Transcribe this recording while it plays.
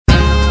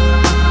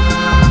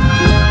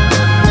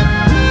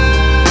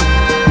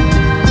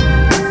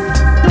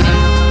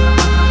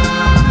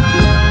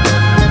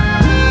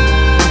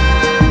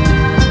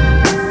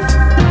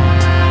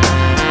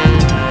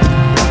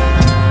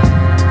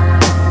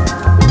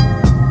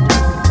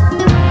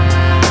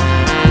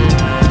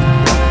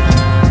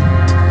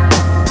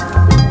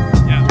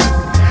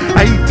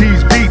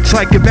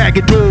like a bag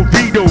of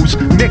Doritos.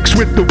 Mixed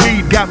with the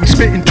weed, got me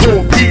spitting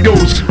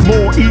torpedoes.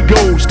 More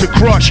egos to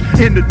crush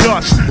in the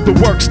dust. The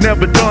work's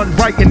never done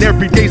right and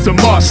every day's a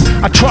must.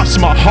 I trust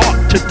my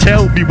heart to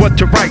tell me what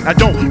to write. I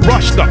don't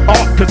rush the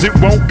art cause it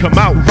won't come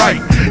out right.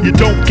 You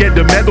don't get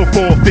a medal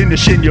for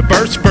finishing your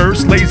verse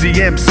first. Lazy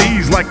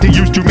MCs like to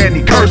use too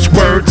many curse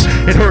words.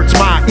 It hurts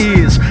my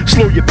ears,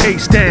 slow your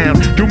pace down.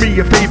 Do me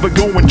a favor,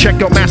 go and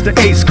check out Master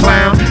Ace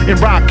Clown and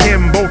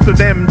Rakim. Both of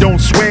them don't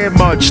swear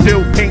much,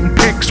 still painting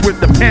pics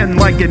with the pen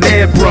like an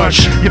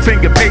airbrush. Your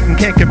finger painting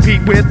can't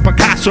compete with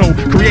Picasso,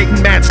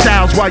 creating mad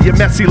styles while you're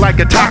messy like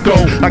a taco.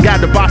 I got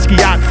the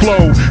Basquiat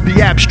flow,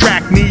 the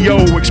abstract neo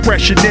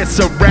expressionist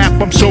of rap.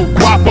 I'm so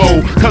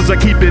guapo cause I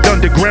keep it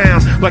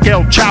underground like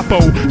El Chapo.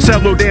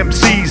 Cellular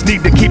MCs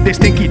need to keep their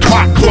stinky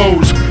twat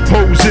clothes.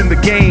 Hoes in the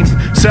game,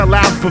 sell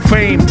out for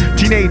fame.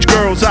 Teenage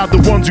girls are the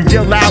ones who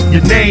yell out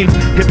your name.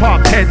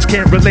 Hip-hop heads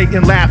can't relate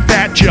and laugh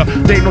at ya.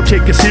 They don't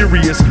take you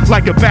serious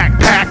like a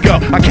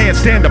backpacker. I can't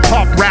stand a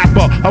pop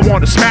rapper, I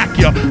wanna smack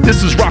ya.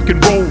 This is rock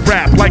and roll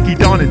rap like he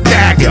done and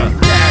Dagger.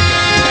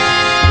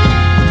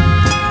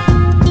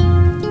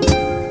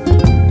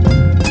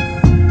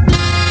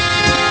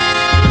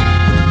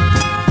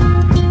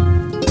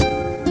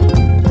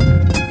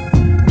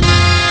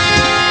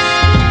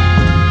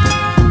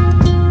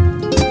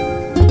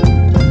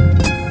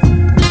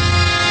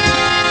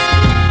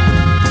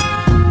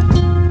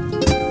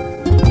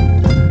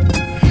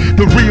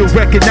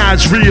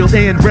 Recognize real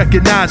and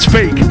recognize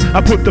fake.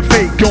 I put the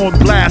fake on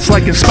blast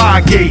like in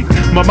Spygate.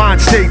 My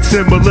mind state's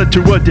similar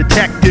to a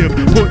detective.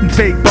 Putting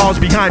fake bars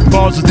behind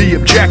bars is the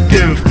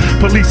objective.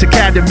 Police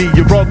Academy,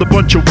 you're all a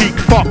bunch of weak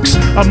fucks.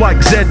 I'm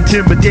like Zed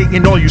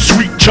intimidating all you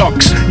sweet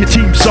chucks. Your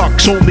team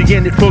sucks, only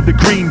in it for the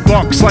green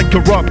bucks. Like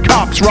corrupt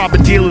cops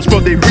robbing dealers for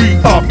their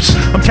re-ups.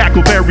 I'm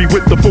Tackleberry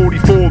with the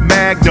 44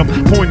 Magnum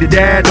pointed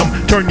at 'em.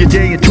 Turn your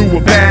day into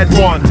a bad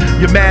one.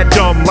 You're mad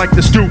dumb like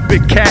the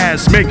stupid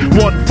Kaz. Make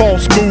one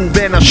false move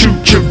and I'll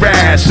shoot your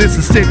ass. This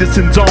is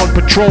citizens on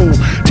patrol,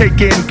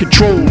 taking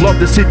control of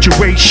the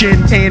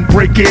situation and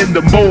breaking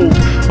the mold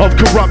of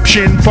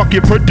corruption. Fuck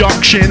your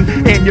production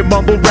and your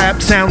mumble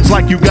rap sounds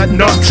like you got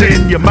nuts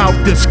in your mouth.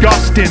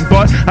 Disgusting,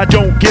 but I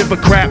don't give a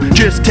crap.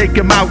 Just take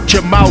 'em out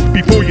your mouth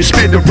before you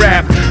spit a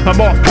rap. I'm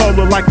off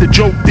color like the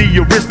joke the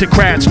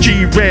aristocrats.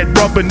 G-Red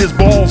rubbing his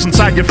balls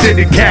inside your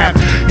fitted cap.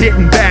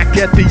 Hitting back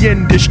at the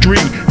industry.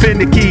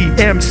 Finicky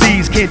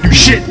MCs can't do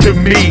shit to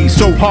me.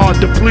 So hard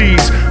to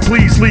please,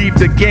 please leave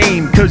the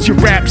game, cause your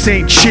raps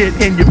ain't shit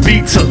and your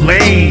beats are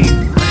lame.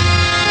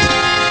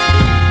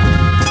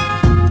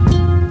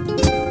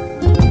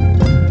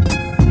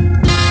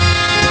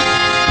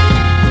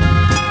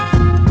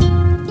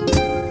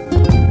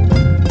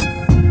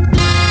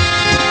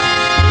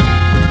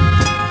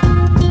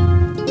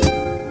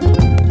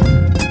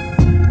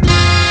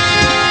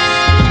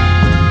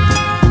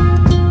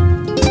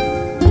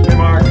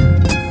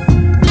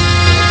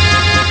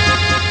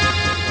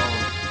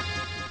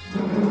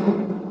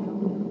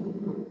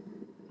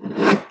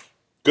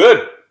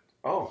 Good.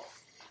 Oh,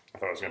 I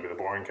thought it was going to be the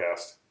boring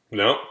cast.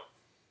 No.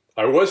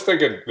 I was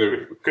thinking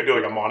that We could do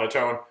like a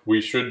monotone.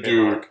 we should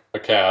do a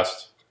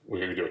cast. We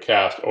could do a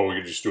cast, or we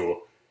could just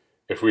do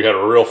if we had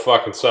a real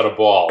fucking set of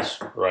balls,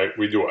 right?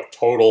 We do a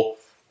total,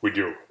 we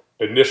do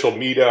initial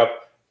meetup,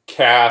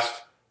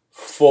 cast,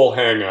 full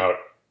hangout,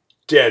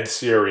 dead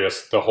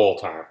serious the whole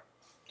time.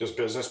 Just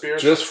business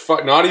beers? Just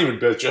not even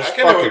business, just I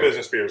can do fucking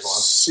business beers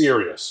once.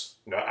 serious.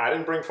 No, I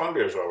didn't bring fun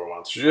beers over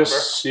once.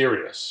 Just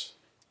serious.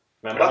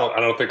 Remember? I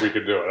don't think we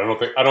could do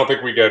it. I don't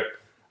think we get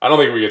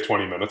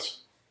 20 minutes.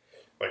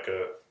 Like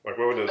what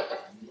would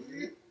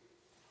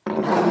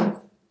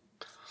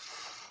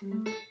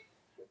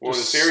the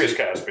serious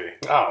cast be?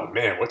 Oh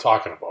man, we're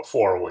talking about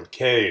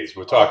 401ks.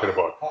 We're talking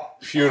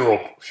about funeral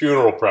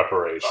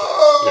preparation.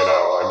 You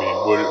know, I mean,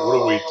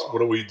 what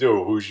do we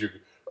do? Who's you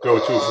go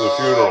to for the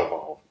funeral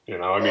home? You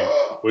know, I mean,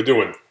 we're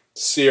doing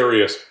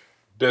serious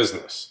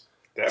business.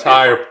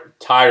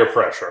 Tire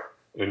pressure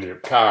in your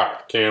car,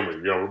 Camry.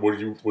 You know,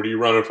 what are you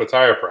running for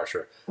tire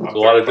pressure? There's a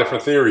lot of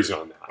different theories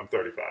on that. I'm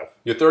 35.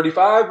 You're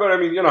 35, but I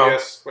mean, you know.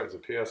 What is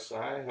it, PSI?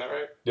 Is that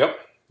right? Yep.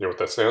 You know what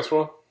that stands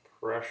for?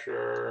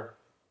 Pressure.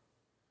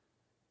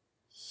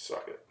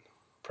 Suck it.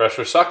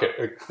 Pressure, suck it.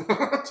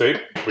 See?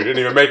 We didn't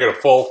even make it a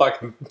full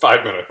fucking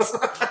 5 minutes.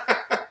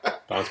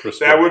 Pounds per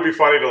square. That would be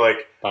funny to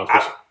like... Pounds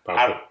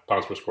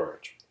per square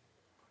inch.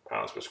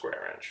 Pounds per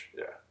square inch,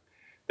 yeah.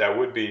 That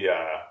would be...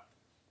 I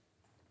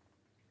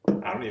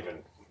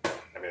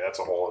mean, that's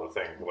a whole other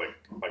thing.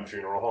 Like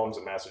funeral homes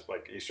in Mass,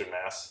 like Eastern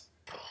Mass.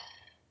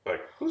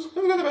 Like, who's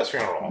got the best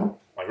funeral home?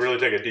 Like, really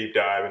take a deep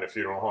dive into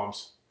funeral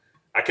homes.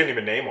 I couldn't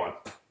even name one.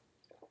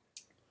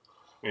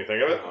 Can you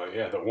think of it? Oh,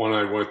 yeah, the one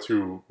I went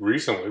to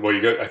recently. Well,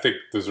 I think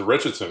there's a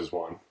Richardson's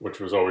one, which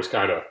was always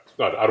kind of,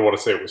 I don't want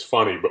to say it was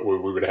funny, but we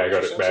would hang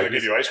out at So they Maggie's.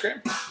 give you ice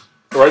cream?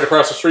 Right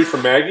across the street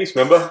from Maggie's,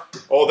 remember?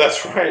 Oh,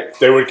 that's right.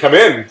 They would come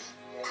in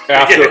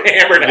after. Get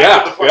hammered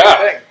after the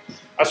fucking thing.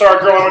 I saw a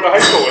girl I went to high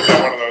school with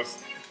at one of those.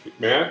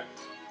 Man,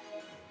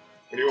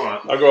 What do you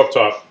want? I'll go up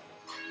top.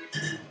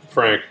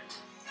 Frank.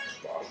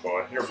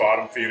 boy. You're a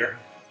bottom feeder.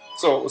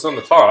 So it was on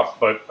the top,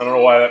 but I don't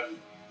know why that.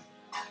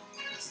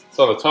 It's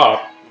on the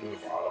top. You're the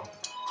bottom.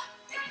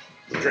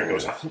 The drink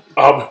goes up.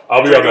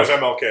 I'll be on Those the.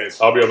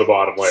 MLKs. I'll be on the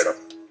bottom later.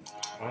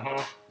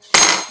 Uh-huh.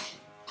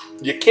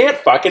 You can't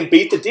fucking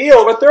beat the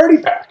deal of a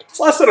 30-pack. It's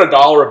less than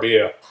 $1 a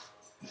beer.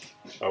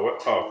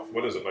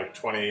 What is it, like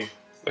 20?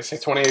 They say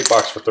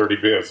 $28 for 30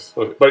 beers.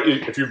 But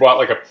if you bought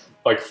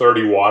like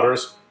 30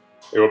 waters,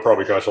 it would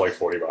probably cost you like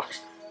 $40.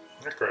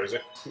 You're crazy.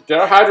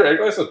 Get hydrated.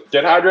 Listen,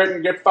 get hydrated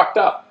and get fucked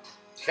up.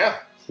 Yeah.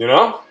 You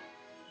know?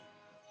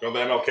 Don't the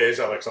MLKs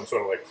have like some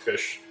sort of like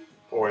fish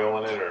oil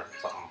in it or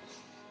something?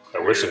 I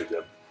wish they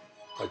did.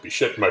 I'd be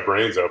shitting my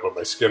brains out, but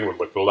my skin would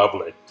look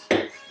lovely.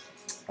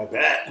 I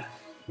bet.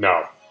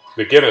 No.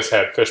 The Guinness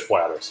had fish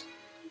platters.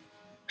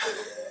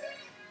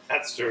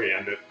 That's true, he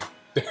ended.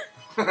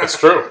 It's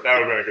true. That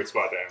would have been a good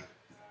spot to end.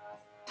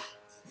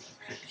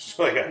 Just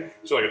like a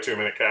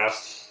 2-minute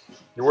cast.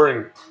 You're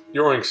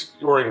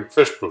wearing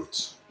fish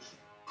boots.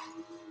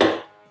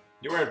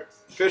 You're wearing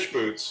fish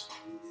boots.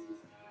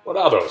 What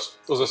are those?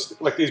 Those are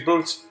like these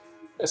boots?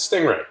 A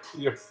Stingray.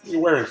 You're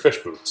wearing fish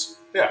boots.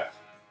 Yeah.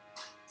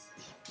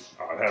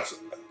 Oh,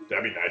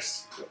 that'd be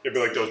nice. It'd be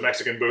like those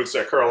Mexican boots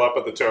that curl up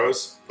at the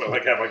toes, but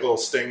like have like a little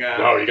sting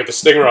No, you get the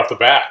stinger off the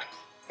back.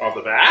 off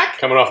the back.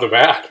 Coming off the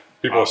back.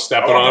 People are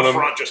stepping on the them.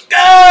 front just go.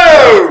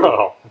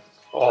 Oh.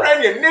 Oh.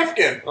 Brand new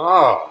Nifkin.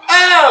 Oh.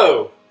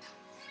 Oh.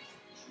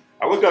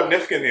 I looked up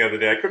Nifkin the other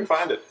day. I couldn't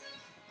find it.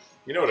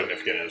 You know what a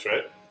Nifkin is,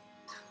 right?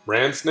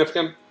 Rand's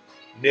Nifkin?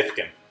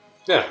 Nifkin.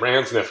 Yeah,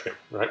 Rand's Nifkin,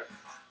 right?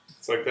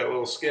 It's like that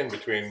little skin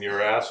between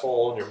your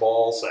asshole and your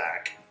ball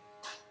sack.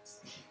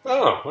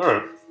 Oh, all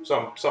right.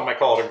 Some might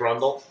call it a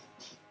grundle.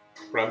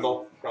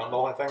 Grundle,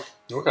 I think.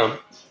 Okay.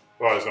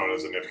 Well, it's known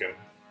as a Nifkin.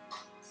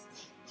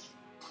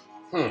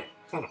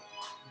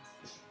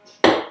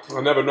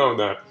 I've never known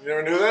that. You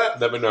never knew that?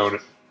 Never known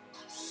it.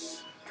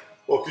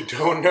 Well, if you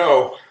don't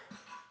know,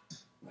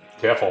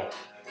 Careful.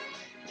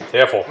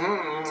 Careful.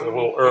 It's a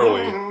little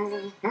early.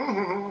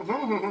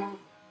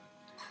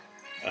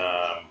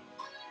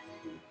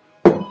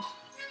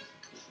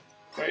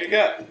 What you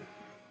got?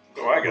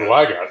 Oh, I What got. do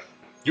I got?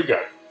 You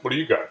got. What do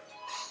you got?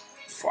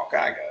 Fuck,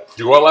 I got. Did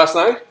you go out last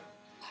night?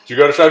 Did you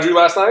go to Shaju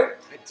last night?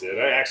 I did.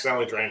 I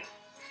accidentally drank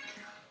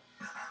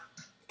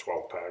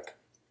 12-pack.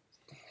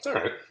 It's all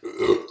right.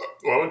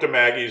 Well, I went to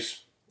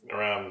Maggie's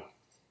around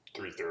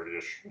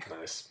 3:30ish,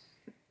 Nice.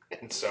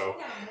 and so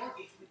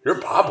You're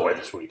a bar boy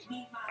this week.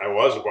 I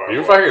was a bar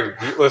You boy.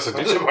 fucking listen.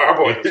 I was a bar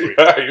boy this week.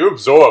 Yeah, you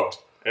absorbed.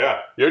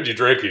 Yeah. You had your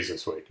drinkies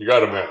this week. You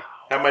got them in.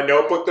 Had my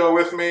notebook though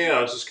with me, and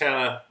I was just kind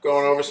of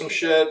going over some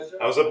shit.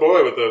 I was a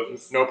boy with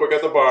the notebook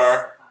at the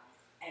bar.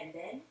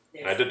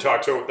 And I did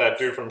talk to that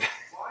dude from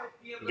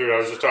dude I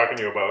was just talking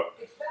to you about.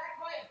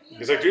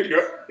 He's like, dude,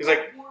 he's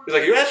like,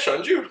 you asked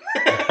Shunju?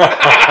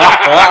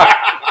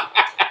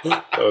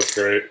 That was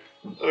great.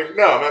 I'm like,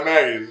 no, I'm at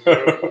Maggie's.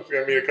 I'm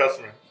gonna meet a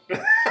customer.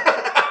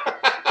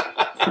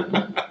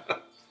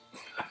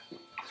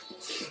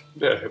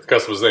 Yeah, the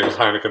customer's name is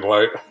Heineken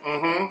Light.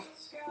 Mm-hmm.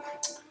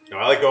 No,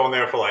 I like going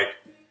there for like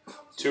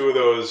 2 of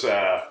those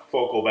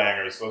focal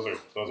bangers. Those are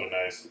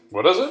nice.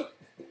 What is it?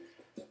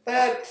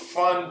 That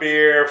fun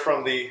beer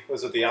from the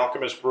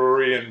Alchemist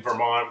Brewery in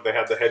Vermont. They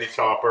had the Heady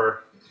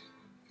Topper.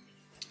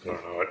 I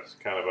don't know. It's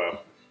kind of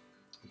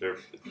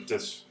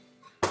this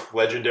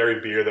legendary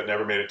beer that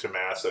never made it to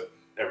Mass that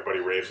everybody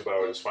raves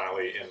about is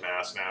finally in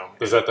Mass now.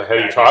 Is that the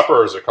Heady Maggie's. Topper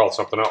or is it called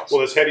something else?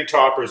 Well, this Heady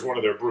Topper is one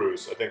of their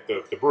brews. I think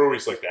the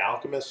brewery's like the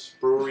Alchemist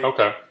Brewery.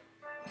 Okay.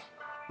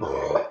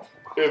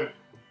 And,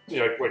 you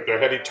know, like their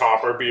Heady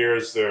Topper beer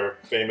is their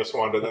famous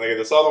one, but then they get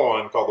this other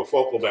one called the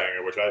Focal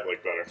Banger, which I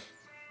like better.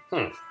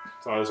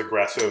 It's not as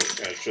aggressive,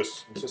 and it's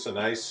just a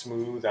nice,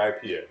 smooth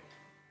IPA.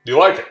 Do you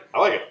like it? I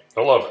like it.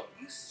 I love it.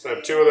 So I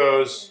have 2 of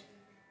those,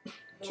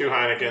 2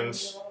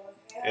 Heinekens,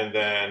 and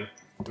then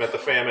met the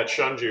fam at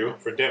Shunju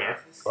for dinner.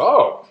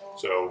 Oh.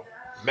 So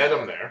met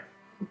them there.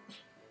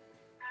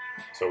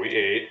 So we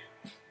ate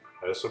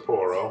at a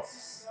Sapporo,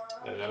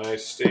 and then I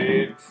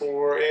stayed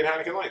for 8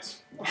 Heineken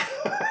Lights.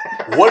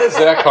 What is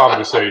that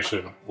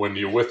conversation when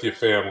you're with your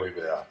family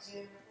there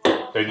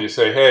and you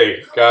say,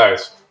 hey,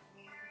 guys,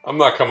 I'm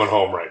not coming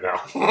home right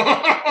now?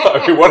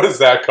 I mean, what is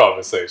that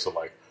conversation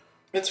like?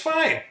 It's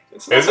fine.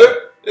 It's Is nothing.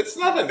 it? It's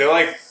nothing. They're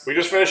like, we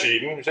just finished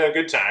eating. We just had a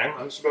good time.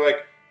 I'm just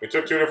like, we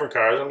took 2 different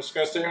cars. I'm just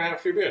going to stay here and have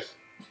a few beers.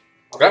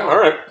 Okay, all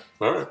right.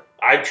 All right.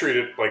 I treat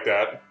it like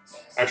that.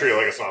 I treat it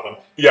like it's nothing.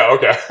 Yeah,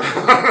 okay.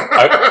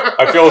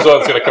 I feel as though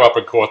it's going to come up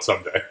in court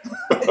someday.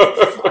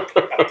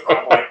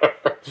 Probably.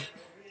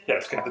 Yeah,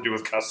 it's got to do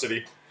with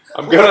custody.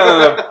 I'm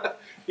gonna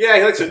Yeah,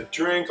 he likes to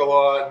drink a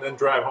lot and then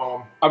drive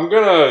home.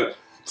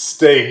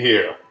 stay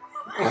here.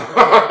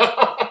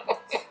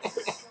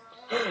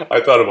 I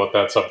thought about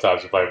that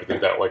sometimes if I ever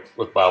did that, like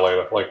with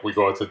Marlena. Like we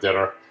go out to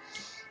dinner,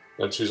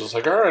 and she's just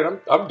like, "All right,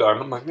 I'm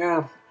done." I'm like,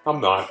 "Yeah,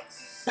 I'm not.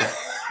 I'm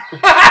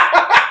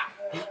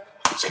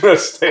just gonna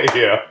stay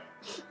here."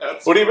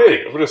 What do you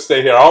mean? I'm gonna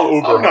stay here. I'll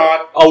Uber. I'm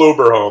not. I'll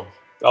Uber home.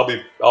 I'll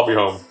be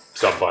home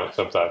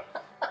sometime.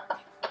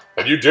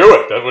 And you do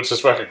it, which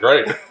is fucking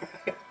great.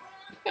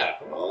 Yeah,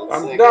 well, it's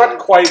I'm like not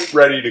quite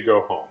ready to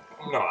go home.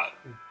 I'm not.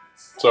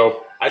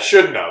 So I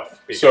shouldn't have.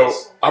 So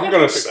because I'm I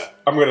gonna never do that.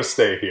 I'm gonna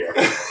stay here.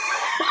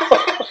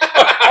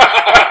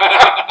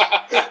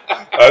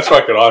 That's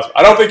fucking awesome.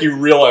 I don't think you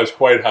realize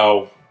quite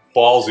how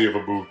ballsy of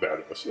a move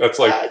that is. That's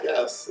like, I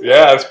guess.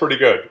 yeah, it's pretty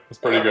good. It's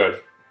pretty Yeah.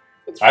 good.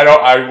 It's I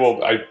don't. I will.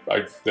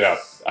 Yeah.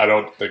 I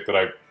don't think that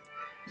I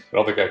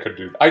don't think I could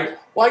do.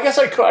 Well, I guess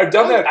I could. I've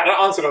done that. I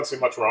honestly don't see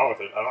much wrong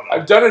with it. I don't know.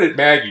 I've done it at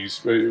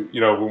Maggie's. You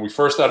know, when we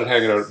first started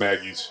hanging out at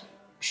Maggie's,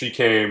 she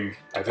came.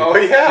 I think. Oh,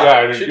 yeah. Yeah.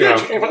 And, She you did. know,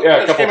 She came- yeah,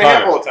 a she couple came a times.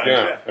 handful of times,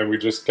 yeah. And we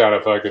just kind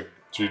of fucking.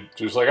 She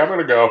was like, "I'm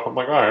gonna go." I'm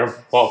like, "All right."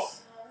 Well,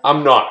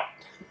 I'm not.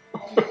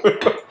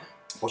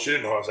 Well, she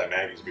didn't know I was at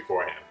Maggie's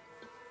beforehand.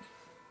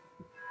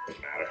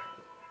 Doesn't matter.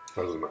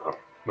 Doesn't matter.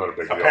 Not a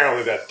big deal.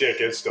 Apparently, that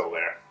dick is still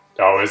there.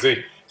 Oh, is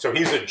he? So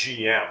he's a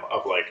GM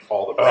of like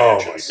all the Oh,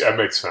 branches. that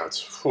makes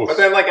sense. Oof. But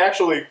then, like,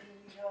 actually,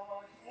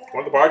 one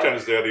of the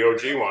bartenders there, the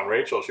OG one,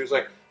 Rachel, she was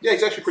like, "Yeah,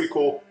 he's actually pretty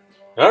cool."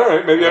 All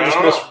right, maybe I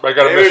don't just know. I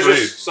got a Maybe it was misread.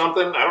 just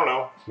something. I don't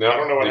know. No, I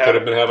don't know what you could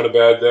have happened. been having a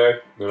bad day.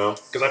 You know.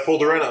 Because I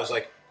pulled her in, I was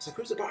like,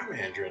 "Who's the bar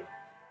manager?" And,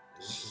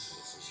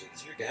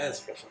 your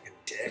guy's like a fucking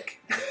dick.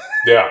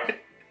 Yeah. And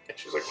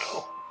she's like,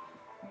 "No."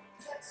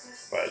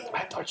 But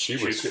I thought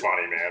she's was.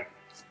 funny, man.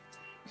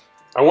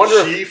 I wonder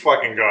if She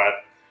fucking got,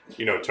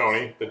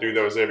 Tony, the dude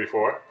that was there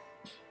before.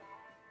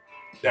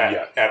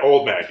 At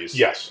Old Maggie's.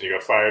 Yes. He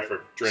got fired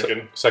for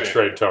drinking. sex Yeah.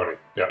 trade Tony.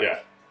 Yeah. Yeah.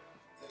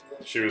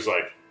 She was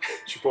like,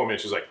 she pulled me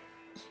and she's like,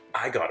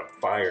 "I got him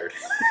fired."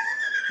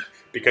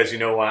 Because you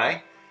know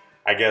why?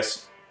 I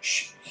guess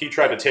he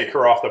tried to take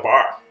her off the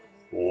bar.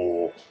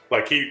 Oh,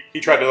 Like, he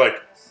tried to,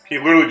 he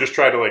literally just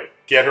tried to,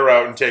 get her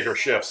out and take her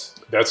shifts.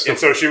 that's And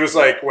so she was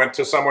like, went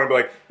to someone and be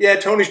like, "Yeah,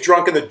 Tony's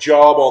drunk in the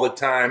job all the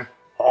time.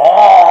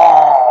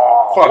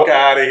 oh, Fuck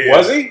out of here."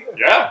 Was he?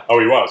 Yeah. Oh,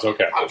 he was.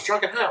 Okay. I was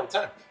drunk and high all the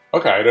time.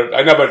 Okay.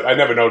 I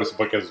never noticed it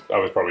because I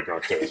was probably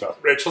drunk too. So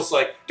Rachel's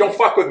like, "Don't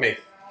fuck with me."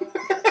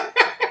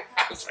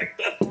 I was like,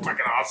 "That's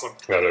fucking awesome."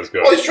 that is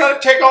good. Well, he's trying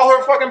to take all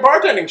her fucking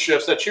bartending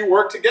shifts that she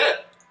worked to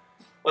get.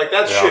 Like,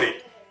 that's Yeah.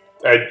 shitty.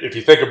 And if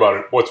you think about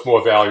it, what's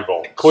more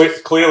valuable?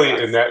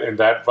 Clearly, in that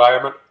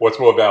environment, what's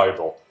more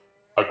valuable?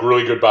 A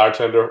really good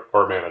bartender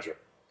or a manager?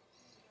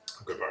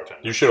 Good bartender.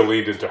 You should have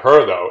leaned into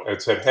her though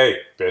and said, "Hey,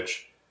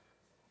 bitch,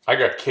 I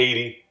got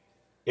Katie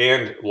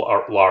and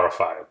Laura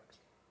fired."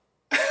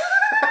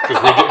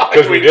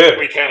 Because we did.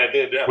 We kind of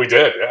did, yeah. We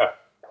did, yeah.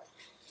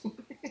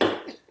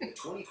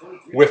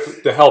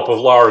 With the help of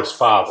Laura's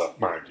father,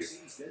 mind you.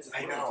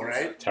 I know,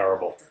 right?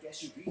 Terrible.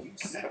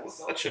 That was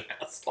such an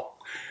asshole.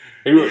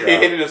 He He was,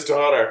 hated his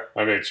daughter.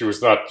 I mean, she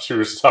was a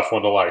tough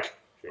one to like.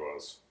 She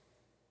was.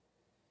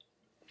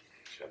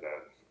 She had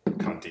that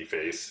cunty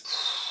face.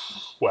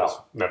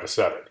 Well, never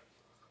said it.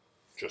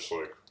 Just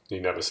like, He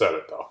never said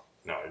it, though.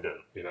 no, I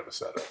didn't. He never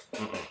said it.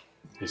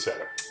 He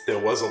said it. There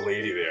was a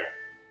lady there.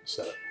 He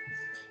said it.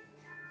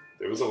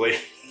 There was a lady.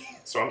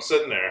 So I'm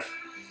sitting there.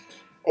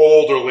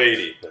 Older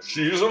lady.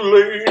 She's a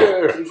lady.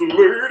 There's a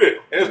lady.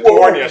 And it's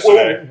born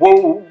yesterday.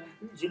 Whoa.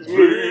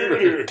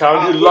 Lady.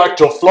 Kind of like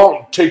to flaunt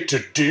and take to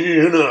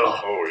dinner.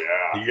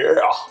 Oh, yeah.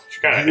 Yeah.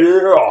 She kind of.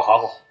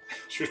 Yeah.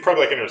 She was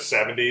probably like in her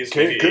 70s.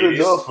 Can't maybe get 80s.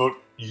 enough of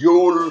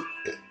your...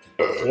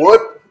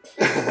 What?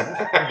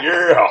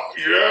 Yeah.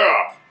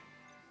 Yeah.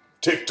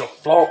 Take to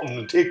flaunting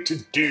and take to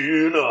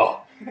dinner.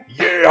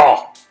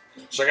 Yeah.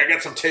 She's like, "I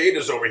got some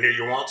taters over here.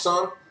 You want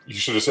some?" You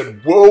should have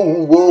said, whoa,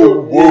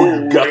 whoa,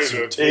 whoa, you got yeah, some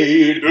yeah.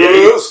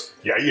 taters.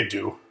 Yeah, you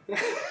do.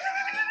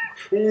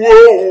 Whoa,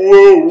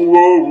 whoa,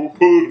 whoa, put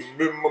them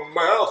in my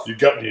mouth. You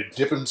got any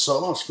dipping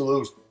sauce for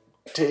those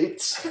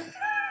tates?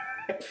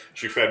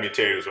 She fed me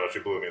taters while she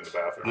blew me in the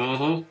bathroom.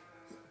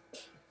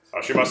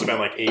 Mm-hmm. She must have been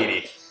like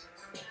 80.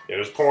 Yeah, it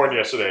was porn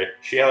yesterday.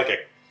 She had like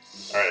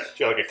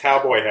a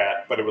cowboy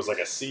hat, but it was like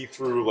a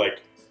see-through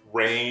like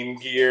rain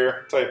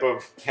gear type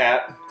of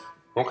hat,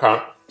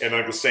 Okay. and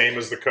like the same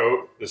as the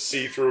coat, the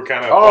see-through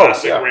kind of Oh,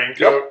 plastic yeah.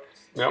 raincoat,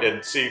 Yep.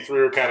 and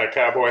see-through kind of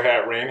cowboy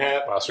hat, rain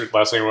hat, Last thing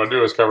you want to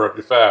do is cover up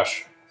your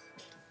fash.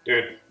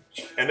 dude.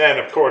 And then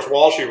of course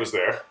Walshy was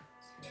there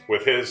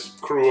with his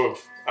crew of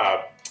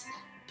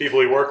people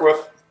he worked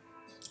with.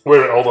 Wait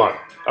a minute, hold on.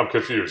 I'm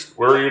confused.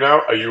 Where are you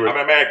now? Are you I'm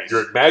at Maggie's.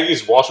 You're at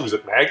Maggie's? Walsh was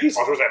at Maggie's?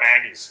 Walshy was at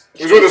Maggie's.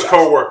 He was with his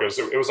co-workers.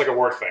 It was like a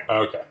work thing,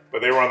 Okay.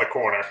 but they were on the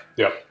corner.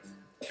 Yep.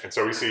 And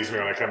so he sees me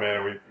when I come in,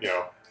 and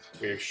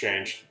we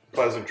exchanged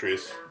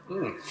pleasantries.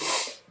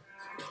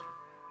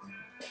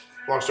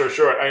 Long story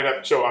short,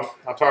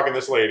 I'm talking to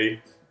this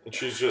lady, and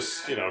she's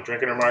just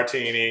drinking her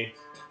martini,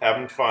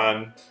 having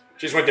fun.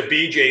 She just went to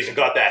BJ's and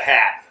got that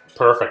hat.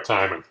 Perfect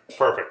timing.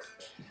 Perfect.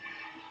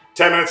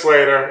 10 minutes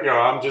later,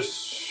 I'm just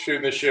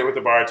shooting the shit with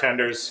the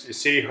bartenders. You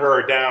see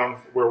her down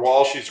where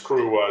Walshy's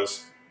crew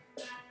was.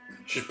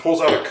 She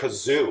pulls out a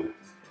kazoo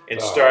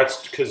and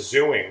starts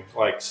kazooing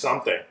like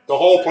something. The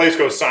whole place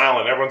goes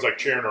silent. Everyone's like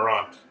cheering her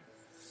on.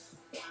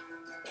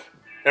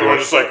 Everyone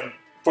just like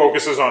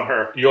focuses on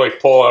her. You like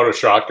pull out a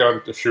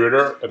shotgun to shoot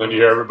her, and then you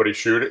hear everybody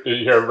shoot it. You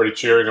hear everybody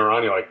cheering her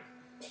on. You're like,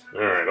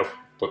 all right, I'll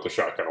put the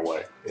shotgun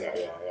away. Yeah.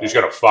 You just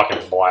gotta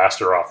fucking blast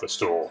her off the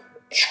stool.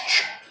 She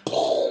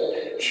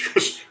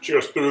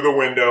goes through the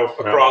window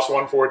across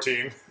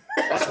 114.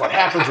 That's what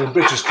happens when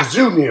bitches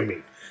kazoo near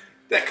me.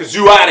 That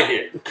kazoo out of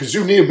here,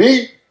 Kazoo near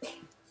me?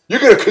 You're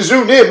gonna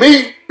kazoo near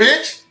me,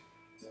 bitch.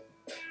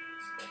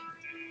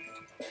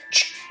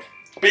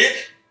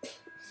 Bitch.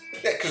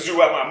 That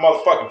kazoo out my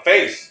motherfucking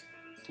face.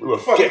 What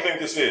the fuck do you think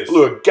this is?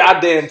 Blew a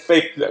goddamn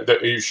fake.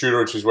 You shoot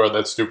her and she's wearing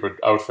that stupid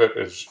outfit.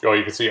 All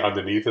you can see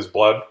underneath is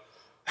blood.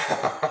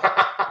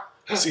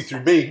 See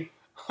through me.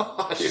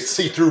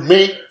 See through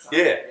me.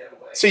 Yeah.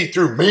 See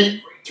through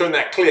me. Turn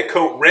that clear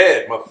coat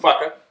red,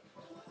 motherfucker.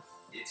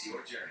 It's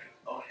your journey.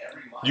 Own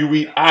every mile. You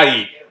eat, I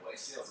eat. Getaway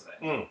sales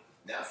event.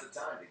 Now's the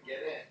time to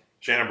get in.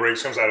 Shannon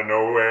Briggs comes out of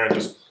nowhere and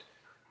just,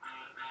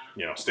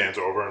 stands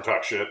over and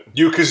talks shit.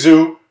 You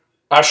kazoo,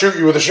 I shoot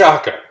you with a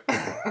shotgun.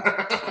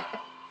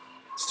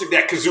 Stick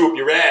that kazoo up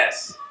your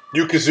ass.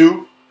 You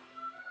kazoo,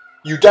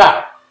 you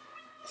die.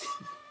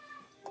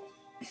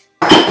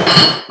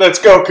 Let's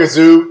go,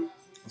 kazoo.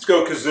 Let's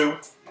go, kazoo.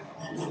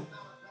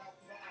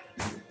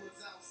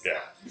 Yeah.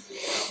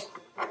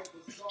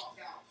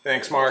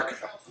 Thanks, Mark.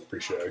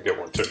 Appreciate it. I get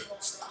one too.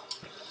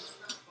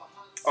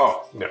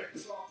 Oh, Yeah,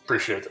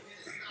 appreciate it.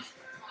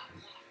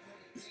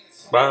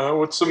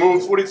 What's the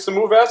move? What's the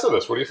move after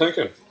this? What are you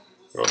thinking?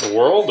 Go in the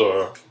world,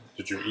 or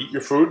did you eat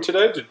your food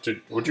today?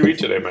 What'd you eat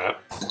today, Matt?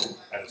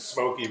 I had a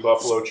smoky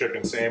buffalo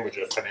chicken sandwich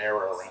at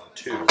Panera around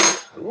 2.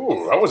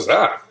 Ooh, how was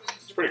that?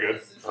 It's pretty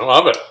good. I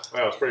love it.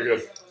 Yeah, it was pretty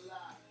good.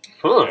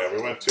 Huh? Yeah,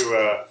 we went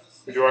to,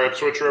 we do our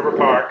Ipswich River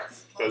Park.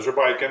 Those are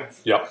biking.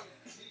 Yep.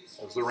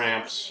 Those are the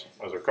ramps.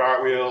 Those are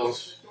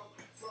cartwheels.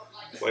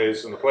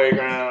 Plays in the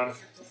playground.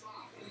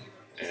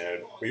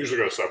 And we usually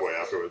go to Subway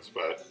afterwards,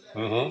 but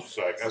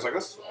so I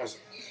was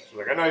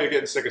like, I know you're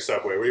getting sick of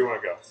Subway. Where do you want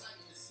to go?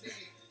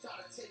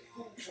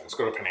 Let's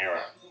go to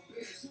Panera.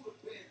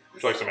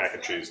 She likes the mac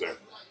and cheese there.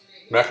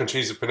 Mac and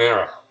cheese at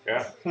Panera.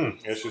 Yeah.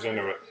 Yeah, she's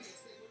into it.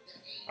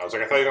 I was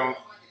like, I thought you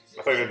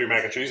didn't do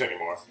mac and cheese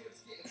anymore.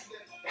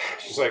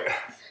 She's like,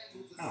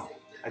 no,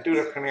 I do it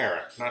at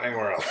Panera, not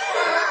anywhere else.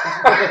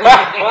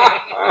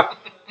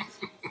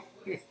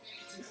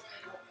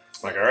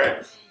 I'm like, all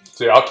right.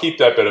 See, I'll keep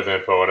that bit of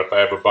info, and if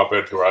I ever bump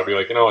into her, I'll be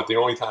like, you know what? The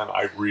only time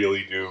I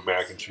really do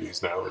mac and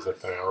cheese now is at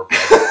Panera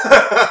Bread.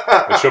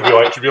 And she'll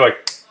be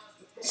like,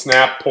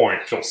 snap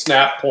point. She'll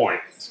snap point.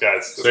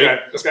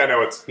 This guy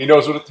knows He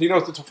knows what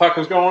the fuck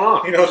is going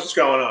on. he knows what's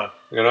going on.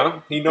 You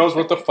know, he knows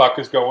what the fuck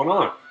is going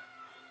on.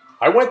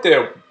 I went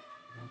there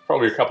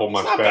probably a couple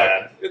months Not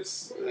back. bad.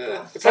 It's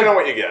depending on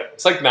what you get.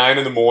 It's like 9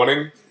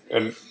 a.m,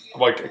 and I'm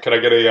like, can I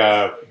get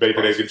a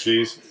bacon, egg, and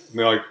cheese? And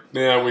they're like,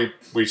 yeah,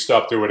 we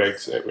stopped doing egg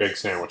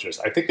sandwiches.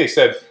 I think they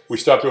said we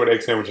stopped doing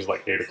egg sandwiches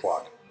like 8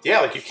 o'clock.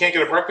 Yeah, like you can't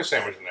get a breakfast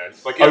sandwich in there.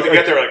 Like you have to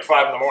get there at like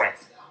 5 in the morning.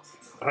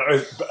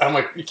 I'm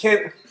like, you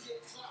can't.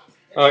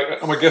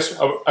 I'm like, guess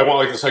I want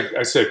like this. Like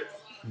I said,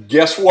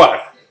 guess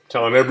what?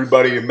 Telling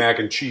everybody mac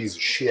and cheese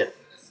is shit.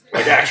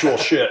 Like actual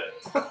shit.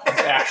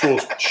 Actual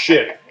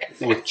shit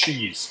with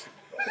cheese.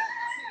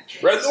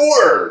 Spread the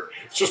word.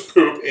 It's just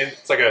poop.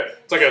 It's like a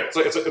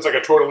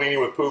tortellini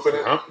with poop in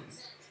it.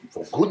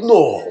 For good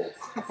Lord,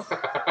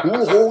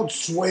 who holds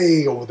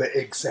sway over the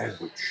egg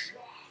sandwich?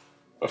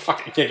 Oh,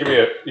 fuck! You can't give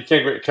me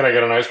Can I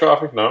get an iced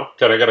coffee? No.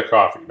 Can I get a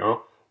coffee?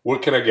 No.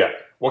 What can I get?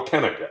 What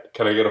can I get?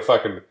 Can I get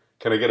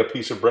a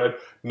piece of bread?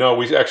 No,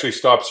 we actually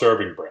stopped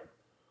serving bread.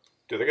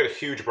 Dude, they got a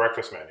huge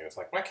breakfast menu. It's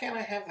like, why can't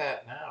I have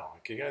that now?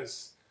 Like, you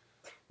guys,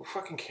 who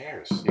fucking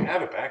cares? You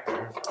have it back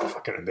there.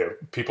 Fucking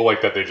people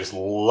like that, they just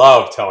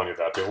love telling you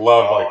that. They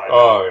love they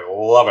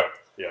love it.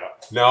 Yeah.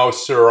 No,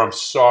 sir, I'm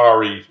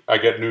sorry. I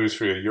get news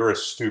for you. You're a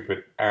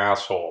stupid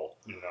asshole.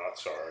 You're not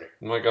sorry.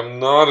 I'm like, I'm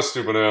not a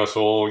stupid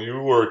asshole.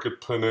 You work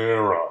at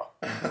Panera.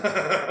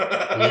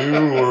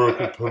 You work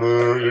at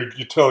Panera.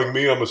 You're telling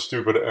me I'm a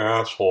stupid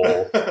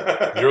asshole.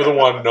 You're the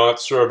one not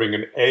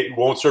serving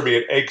won't serve me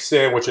an egg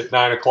sandwich at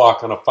 9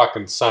 o'clock on a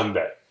fucking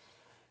Sunday.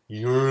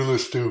 You're the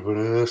stupid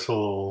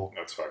asshole.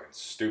 That's fucking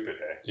stupid,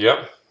 eh?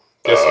 Yep.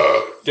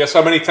 Guess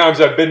how many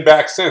times I've been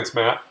back since,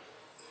 Matt?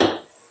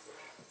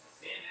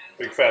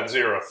 Big fat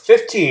 0.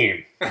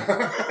 15.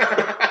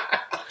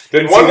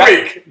 In 1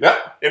 week.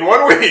 Yep. In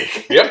 1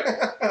 week.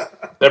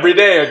 Yep. Every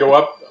day I go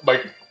up,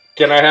 like,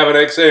 can I have an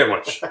egg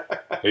sandwich?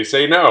 They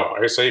say no.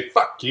 I say,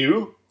 fuck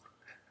you.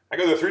 I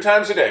go there 3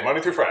 times a day,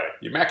 Monday through Friday.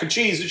 Your mac and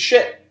cheese is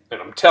shit.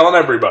 And I'm telling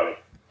everybody.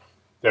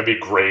 That'd be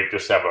great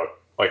just to have a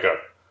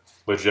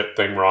legit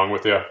thing wrong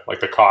with you.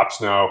 Like the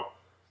cops know.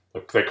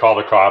 Like, they call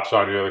the cops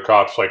on you. The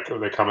cops, like,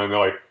 they come in, they're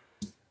like,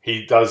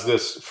 he does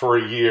this for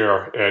a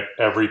year at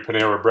every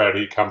Panera Bread.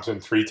 He comes in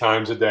 3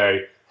 times a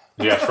day.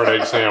 He asks for an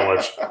egg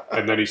sandwich.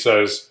 And then he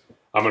says,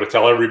 I'm going to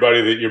tell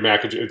everybody that your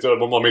mac and cheese...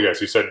 Well, let me guess.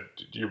 He said,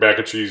 your mac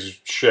and cheese is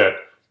shit.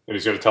 And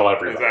he's going to tell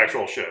everybody. It's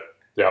actual shit.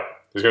 Yep.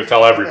 He's going to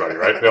tell everybody,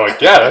 right? They're like,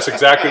 yeah, that's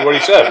exactly what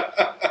he said.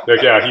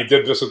 Like, yeah, he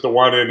did this at the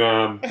one in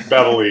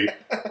Beverly.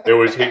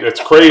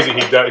 It's crazy.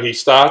 He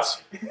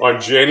starts on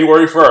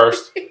January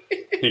 1st.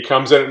 He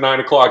comes in at 9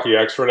 o'clock. He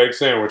asks for an egg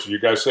sandwich. And you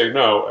guys say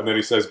no. And then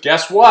he says,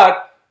 guess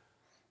what?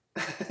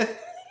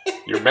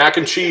 Your mac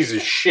and cheese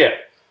is shit.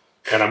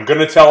 And I'm going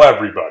to tell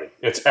everybody.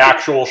 It's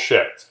actual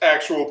shit. It's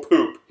actual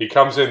poop. He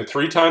comes in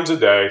 3 times a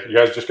day. You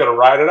guys just got to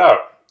ride it out,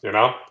 you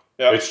know?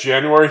 Yep. It's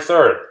January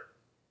 3rd.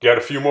 Got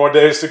a few more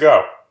days to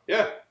go,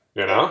 Yeah.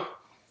 you know?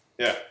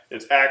 Yeah.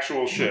 It's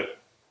actual shit.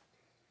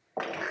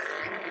 No,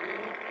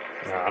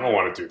 I don't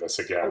want to do this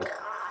again.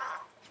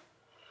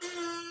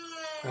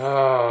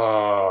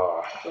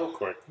 Oh, Real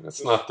quick.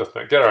 that's not the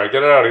thing. Get it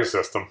out of your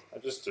system. I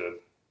just did.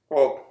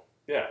 Well,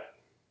 yeah.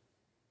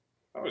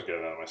 I always get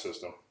it out of my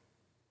system.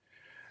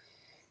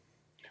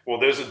 Well,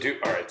 there's a dude.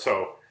 All right,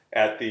 so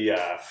at the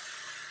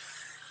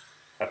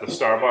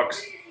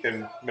Starbucks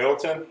in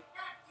Middleton,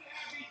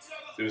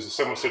 there was a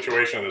similar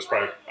situation. There's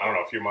probably, I don't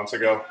know, a few months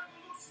ago.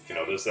 You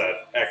know, there's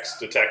that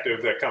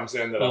ex-detective that comes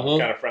in that I'm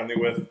kind of friendly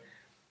with,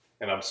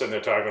 and I'm sitting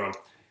there talking to him,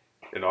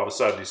 and all of a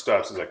sudden he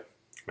stops. He's like,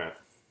 "Man,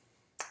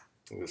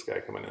 this guy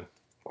coming in.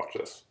 Watch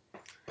this."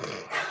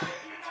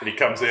 And he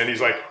comes in.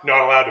 He's like,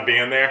 not allowed to be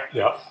in there.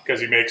 Yeah.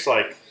 Because he makes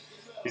like,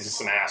 he's just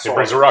an asshole. It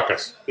brings a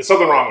ruckus. There's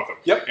something wrong with him.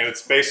 Yep. And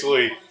it's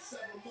basically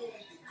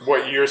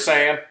what you're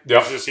saying.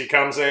 Yep. It's just he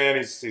comes in,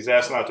 he's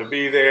asked not to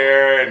be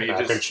there, and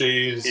Mac and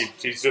cheese.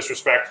 he's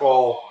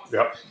disrespectful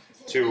Yep.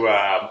 to.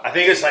 I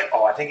think it's like,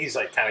 I think he's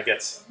like kind of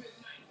gets.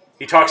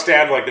 He talks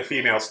down to like the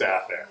female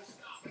staff there,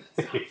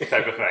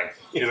 type of thing.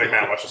 He's like,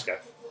 "Man, watch this guy.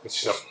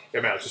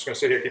 Yeah, man, I was just gonna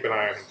sit here, keep an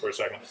eye on him for a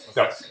second."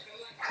 Yep.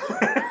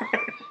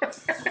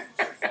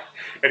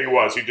 And he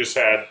was. He just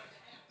had.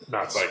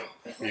 Nuts. Like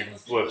he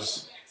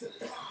lives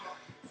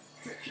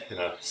in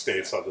a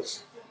states of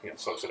this,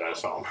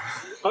 subsidized home.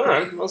 All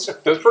right.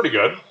 That's pretty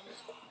good.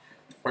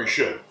 Or you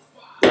should,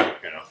 you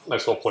know.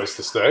 Nice little place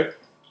to stay.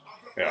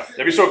 Yeah,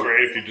 it'd be so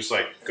great if you just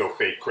like go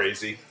fake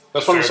crazy.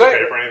 That's what I'm Instead of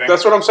saying. pay for anything.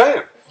 That's what I'm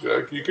saying.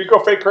 You could go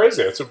fake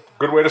crazy. It's a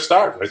good way to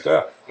start right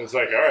there. It's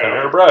like, all right,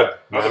 Panera I Bread,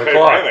 don't 9 have to pay for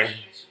o'clock. anything.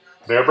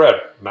 Panera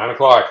Bread, 9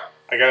 o'clock.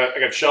 I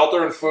got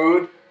shelter and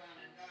food.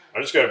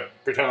 I just gotta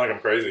pretend like I'm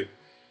crazy.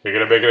 You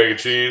get a bacon, egg, and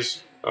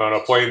cheese on a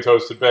plain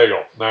toasted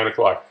bagel, 9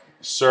 o'clock.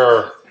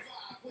 Sir,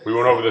 we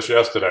went over this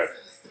yesterday.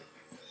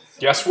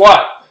 Guess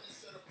what?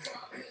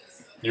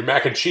 Your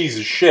mac and cheese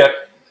is shit,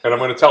 and I'm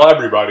going to tell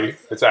everybody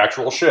it's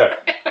actual shit.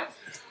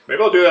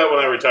 Maybe I'll do that when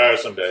I retire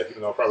someday.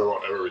 Even though I probably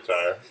won't ever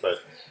retire, but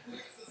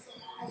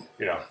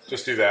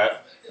just do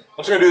that. I'm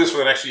just gonna do this for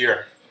the next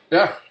year.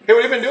 Yeah. Hey,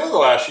 what have you been doing the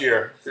last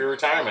year for your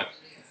retirement?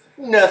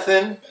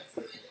 Nothing.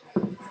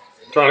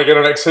 Trying to get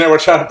an egg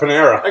sandwich out of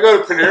Panera. I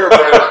go to Panera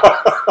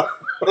Bread.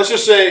 let's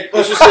just say, I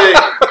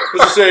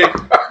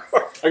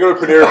go to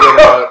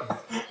Panera Bread.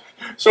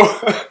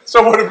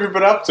 So what have you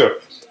been up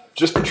to?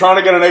 Just been trying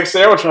to get an egg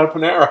sandwich out of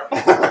Panera.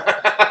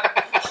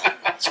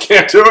 Just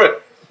can't do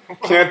it.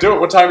 Can't do it.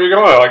 What time are you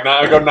going? Like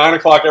I go 9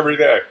 o'clock every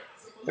day.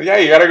 Yeah,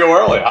 you got to go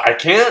early. I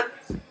can't.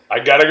 I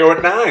got to go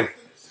at 9.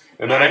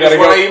 And then I got to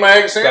go. Eat my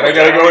egg sandwich.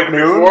 Then I got to go at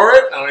noon. Before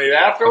it, I don't eat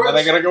afterwards. And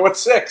then I got to go at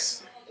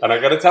 6. And I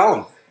got to tell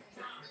them.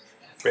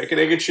 Bacon,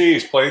 egg, and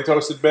cheese, plain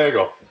toasted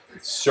bagel.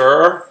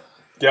 Sir,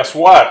 guess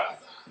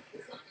what?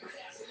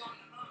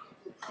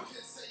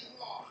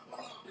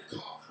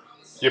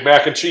 Your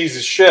mac and cheese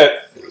is shit.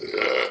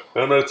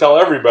 And I'm going to tell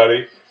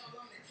everybody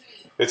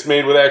it's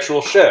made with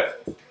actual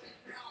shit.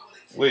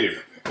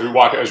 Leave. As you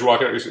walk out,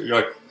 you're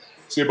like,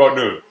 see you about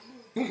noon.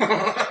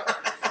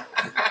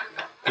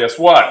 Guess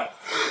what?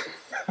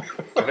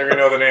 I think we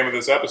know the name of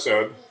this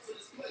episode.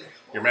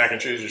 Your mac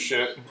and cheese is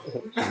shit.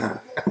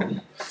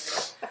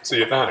 See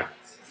you at 9.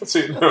 Let's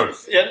see you at noon.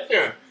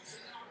 Yeah,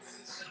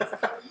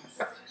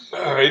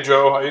 Hey,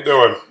 Joe. How you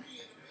doing?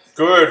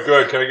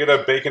 Good. Can I get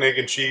a bacon, egg,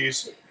 and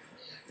cheese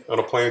on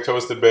a plain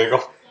toasted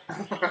bagel?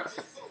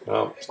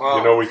 No,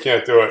 you know we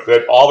can't do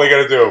it. All they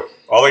gotta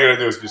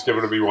do is just give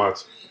it to me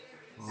once.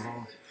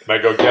 And I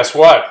go, guess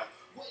what?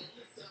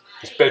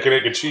 This bacon,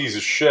 egg, and cheese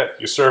is shit.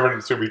 You're serving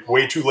it to me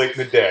way too late in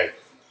the day.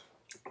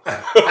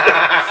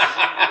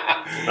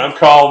 And I'm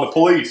calling the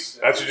police.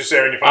 That's what you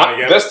say when you finally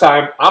get it. This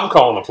time, I'm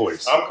calling the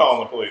police. I'm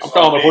calling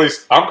the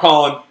police.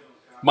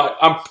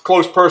 I'm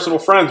close personal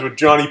friends with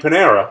Johnny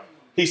Panera.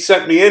 He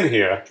sent me in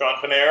here. John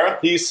Panera?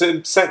 He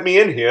sent me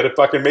in here to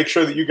fucking make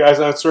sure that you guys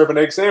aren't serving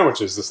egg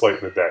sandwiches this late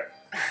in the day.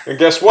 And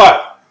guess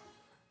what?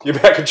 Your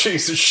mac and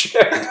cheese is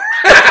shit.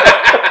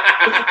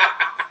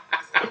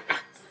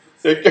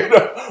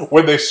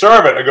 When they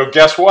serve it, I go,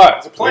 guess what?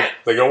 It's a plant.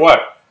 They go,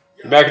 what?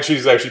 Your mac and cheese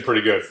is actually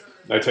pretty good.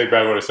 I take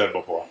back what I said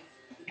before.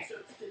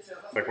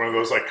 Like one of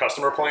those like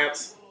customer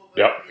plants?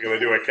 Yep. Like they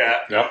do a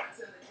cat? Yep.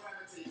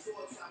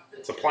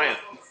 It's a plant.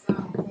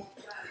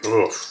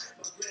 Oof.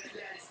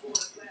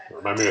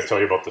 Remind me to tell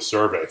you about the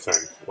survey thing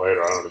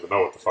later. I don't even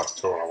know what the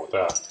fuck's going on with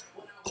that.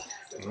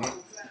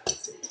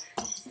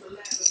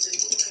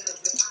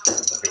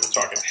 People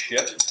talking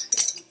shit.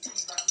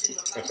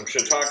 Got some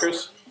shit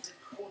talkers.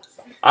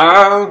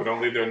 Who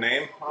don't leave their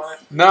name on it.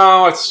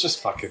 No, it's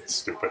just fucking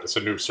stupid. It's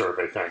a new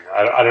survey thing.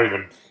 I don't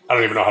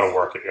even know how to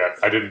work it yet.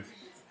 I didn't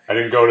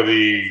go to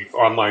the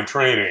online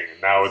training.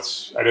 And now I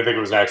didn't think it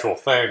was an actual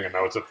thing, and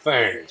now it's a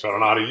thing. So I don't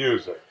know how to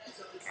use it.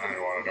 I don't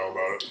even want to know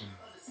about it.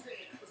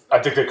 I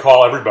think they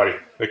call everybody.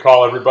 They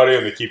call everybody,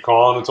 and they keep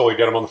calling until they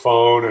get them on the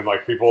phone. And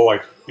like people,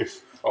 like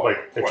if Oh, Like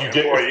if what, you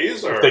get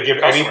employees or if they give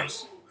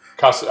customers?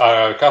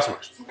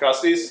 customers,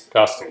 Custies?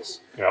 customers.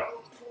 Yep.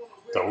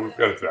 So we've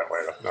got it that way.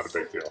 Not a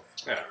big deal.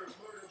 Yeah.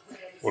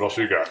 What else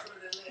you got?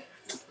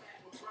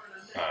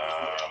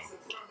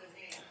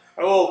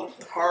 A little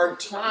hard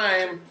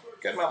time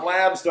getting my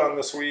labs done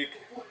this week.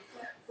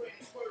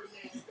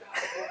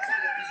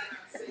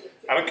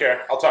 I don't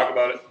care. I'll talk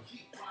about it.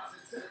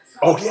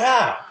 Oh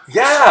yeah,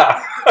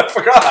 I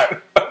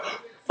forgot.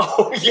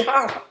 Oh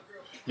yeah.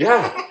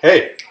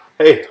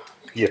 Hey,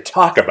 you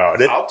talk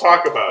about it. I'll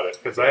talk about it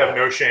because I have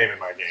no shame in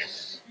my game.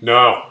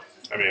 No.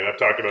 I mean, I've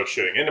talked about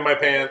shitting into my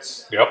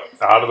pants Yep.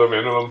 Out of them,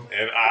 into them.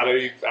 and out of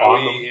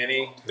On them.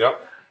 any.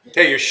 Yep.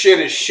 Hey, your shit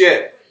is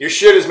shit. Your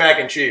shit is mac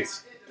and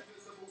cheese.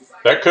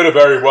 That could have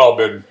very well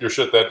been your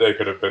shit that day.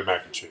 Could have been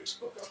mac and cheese.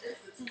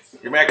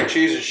 Your mac and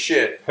cheese is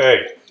shit.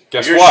 Hey,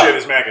 guess Your what? shit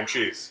is mac and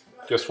cheese.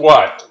 Guess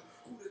what?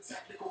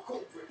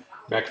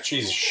 Mac and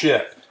cheese is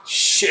shit.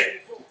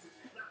 Shit.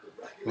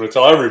 I'm gonna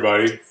tell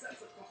everybody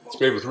it's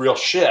made with real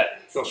shit.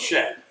 Real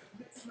shit.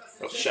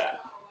 Real shit.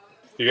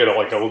 You get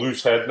like a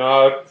loose head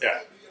nod. Yeah.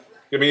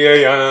 Give me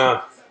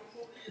a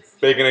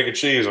bacon, egg, and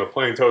cheese on a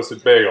plain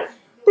toasted bagel.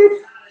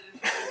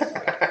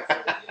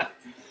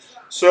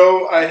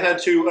 So I had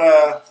to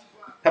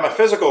have my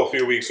physical a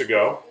few weeks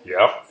ago.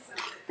 Yep.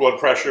 Blood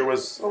pressure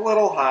was a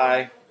little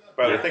high,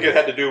 but I think it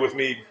had to do with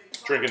me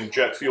drinking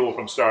jet fuel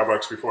from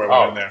Starbucks before I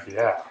went in there.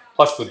 Yeah.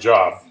 Plus the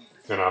job,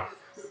 you know.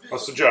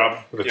 That's the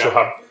job. The Yeah.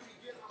 job.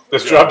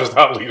 This job does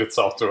not lead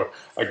itself to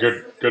a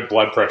good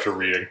blood pressure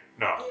reading.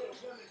 No.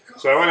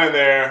 So I went in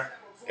there,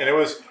 and it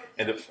was,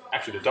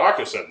 actually the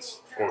doctor said,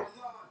 or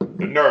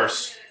the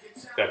nurse,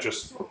 I was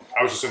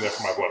just in there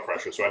for my blood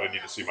pressure, so I didn't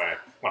need to see my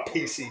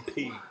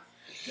PCP.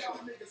 She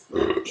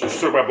just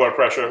took my blood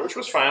pressure, which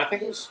was fine. I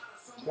think it was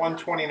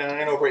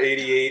 129 over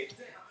 88.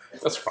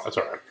 That's fine. That's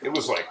all right. It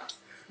was like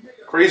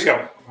crazy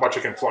how much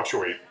it can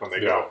fluctuate when they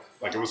Yeah. go.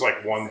 Like it was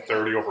like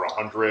 130 over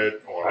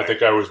 100. Or I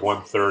think I was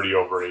 130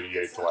 over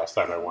 88 the last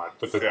time I went.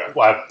 But the Yeah.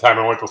 last time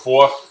I went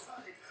before,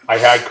 I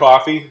had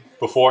coffee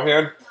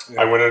beforehand.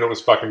 I went in, it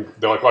was fucking,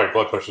 they're like, oh, your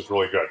blood pressure's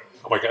really good.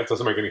 I'm like, that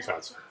doesn't make any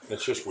sense.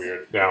 it's just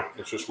weird. Yeah.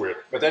 It's just weird.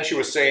 But then she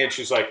was saying,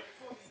 she's like,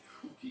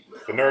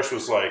 the nurse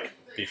was like,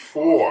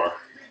 before,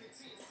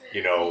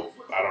 you know,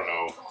 I don't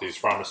know, these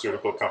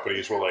pharmaceutical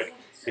companies were like,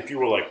 if you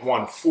were like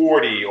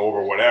 140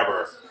 over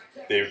whatever,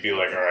 they would be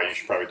like, all right, you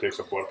should probably take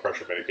some blood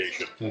pressure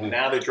medication.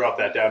 Now they dropped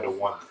that down to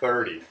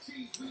 130.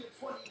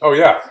 Oh,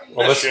 yeah.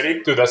 Well, That's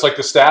shitty. Dude, that's like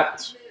the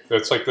statins.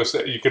 That's like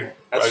the, you could,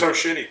 That's so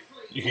shitty.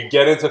 you could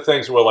get into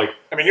things where like,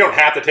 I mean, you don't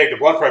have to take the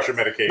blood pressure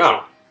medication.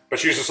 No. But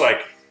she's just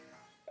like,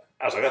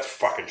 I was like, that's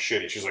fucking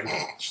shitty. She's like,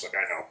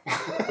 I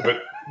know.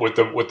 but with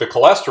the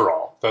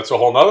cholesterol, that's a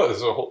whole nother,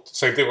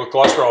 same thing with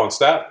cholesterol and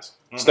statins.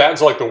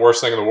 Statins are like the worst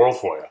thing in the world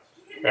for you.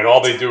 And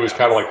all they do is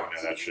kind of like,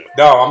 that shit.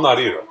 no, I'm not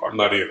either.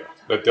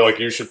 They're like,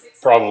 you should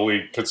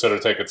probably consider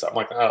taking something.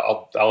 I'm like,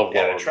 I'll have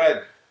Yeah,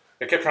 one.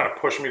 they kept trying to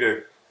push me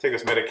to take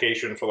this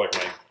medication for like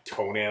my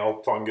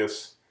toenail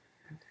fungus.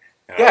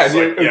 And I Yeah, was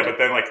like, and- but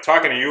then like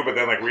talking to you, but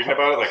then like reading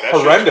about it, like that's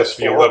Horrendous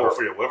for your horrible liver.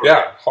 for your liver.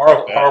 Yeah,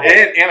 horrible.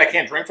 And I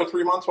can't drink for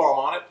 3 months while I'm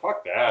on it.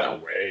 Fuck that. No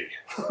way.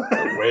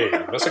 No way.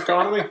 This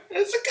economy?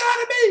 It's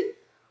economy.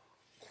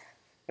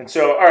 And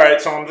so, all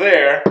right, so I'm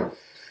there,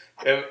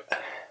 and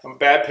I'm a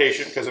bad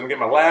patient because I'm getting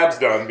my labs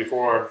done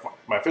before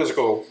my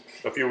physical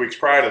a few weeks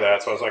prior to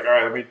that. So I was like, all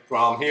right,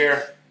 while I'm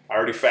here, I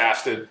already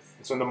fasted.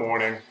 It's in the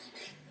morning.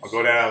 I'll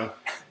go down,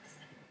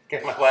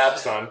 get my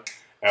labs done.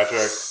 After I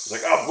was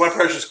like, oh, blood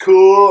pressure's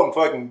cool. I'm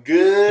fucking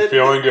good.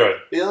 Feeling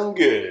good. Feeling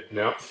good.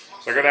 Yep.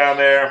 So I go down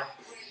there.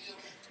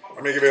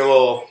 Let me give you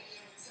a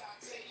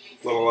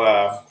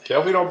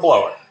Careful you don't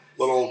blow it.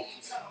 little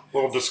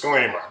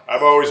disclaimer.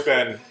 I've always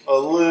been a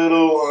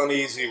little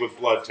uneasy with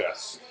blood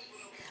tests.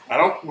 I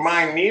don't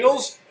mind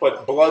needles,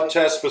 but blood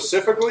tests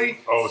specifically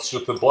Oh, it's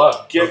just the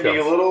blood. get me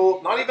a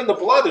little, not even the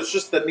blood, it's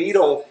just the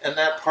needle in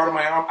that part of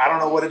my arm. I don't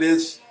know what it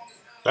is.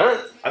 All right.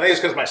 I think it's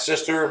because my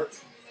sister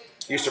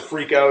used to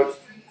freak out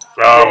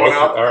Oh, growing okay.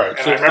 up. All right.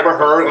 And I remember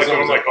her like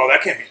going like, oh,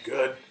 that can't be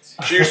good.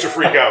 She used to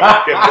freak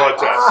out getting blood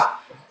tests.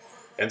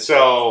 And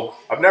so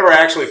I've never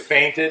actually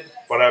fainted,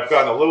 but I've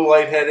gotten a little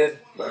lightheaded.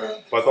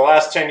 But the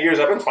last 10 years,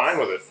 I've been fine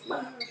with it.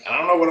 And I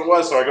don't know what it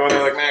was, so I go in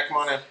there like, Matt, come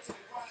on in.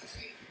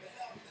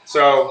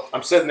 So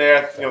I'm sitting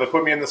there, you know, they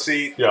put me in the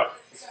seat, Yeah.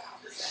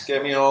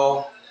 get me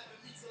all,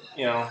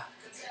 you know,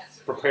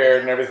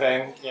 prepared and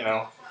everything, you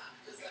know.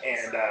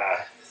 And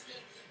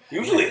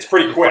usually it's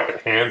pretty quick.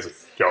 Fucking hands are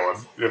going.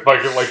 If I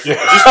could, like, yeah.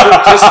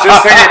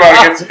 just thinking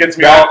about it gets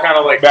me all kind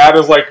of like,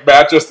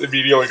 Matt just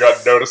immediately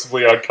got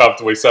noticeably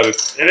uncomfortable. He said it.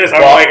 It is, I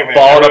don't like it, man.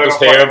 Balling I up really his don't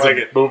fucking hands like and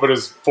it. moving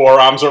his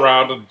forearms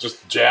around and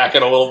just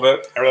jacking a little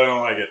bit. I really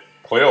don't like it.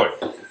 Clearly.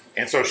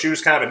 And so she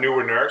was kind of a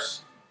newer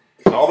nurse.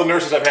 And all the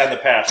nurses I've had in the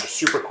past are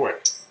super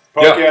quick.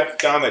 Poke you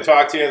down, they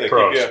talk to you, they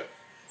Pros. keep you.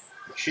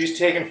 She's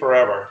taking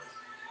forever.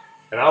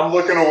 And I'm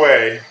looking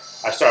away.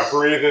 I start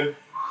breathing.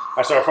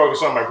 I start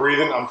focusing on my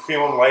breathing. I'm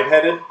feeling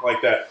lightheaded,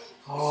 like that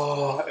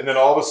oh, and then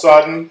all of a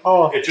sudden,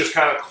 it just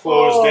kind of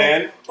closed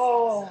in.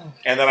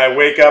 And then I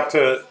wake up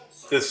to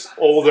this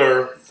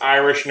older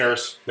Irish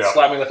nurse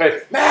slapping me in the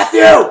face.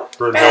 Matthew!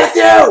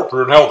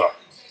 Brunhilde.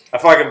 I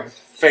fucking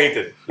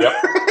fainted. Yep.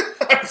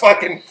 I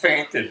fucking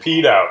fainted.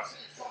 Peed out.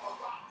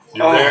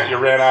 You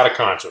ran out of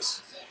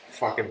conscious.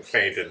 Fucking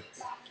fainted.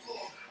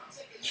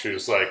 She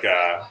was like,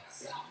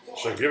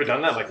 have you ever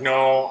done that? I'm like,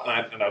 no.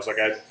 And I was like,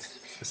 I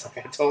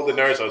told the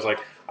nurse, I was like,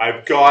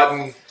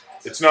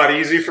 it's not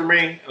easy for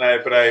me,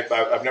 but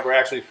I've never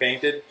actually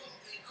fainted.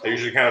 I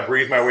usually kind of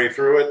breathe my way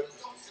through it,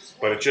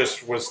 but it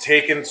just was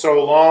taking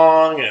so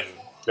long. And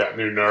yeah,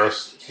 new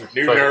nurse.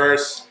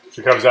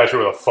 She comes at you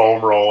with a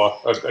foam roller,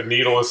 a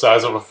needle the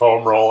size of a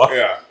foam roller.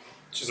 Yeah.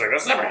 She's like,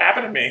 that's never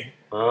happened to me.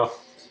 Well,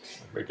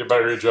 make it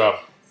better your job.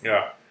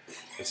 Yeah.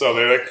 And so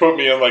they like put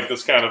me in like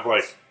this kind of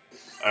like,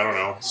 I don't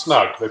know.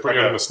 Snug. They put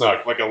you in the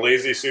snug. Like a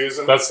lazy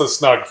Susan. That's the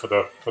snug for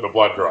the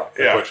blood draw.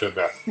 They put you in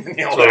there.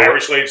 The old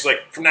Irish lady's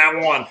like, from now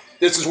on,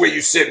 this is where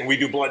you sit and we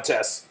do blood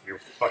tests. You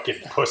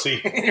fucking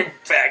pussy. You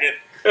faggot.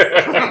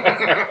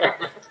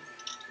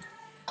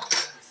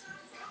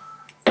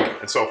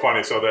 It's so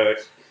funny. So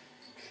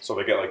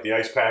they get like the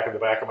ice pack in the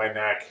back of my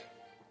neck,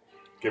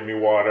 give me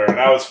water, and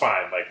I was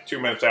fine. Like 2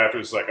 minutes after,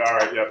 it's like, all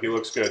right, yep, he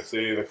looks good.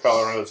 See the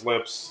color on his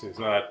lips. He's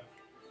not.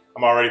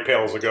 I'm already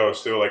pale as a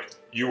ghost. They're like,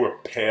 you were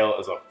pale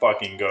as a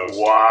fucking ghost.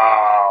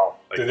 Wow.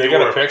 Like, did they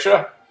get a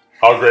picture?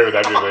 How great would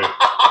that be?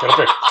 Get a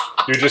picture.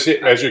 You just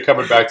as you're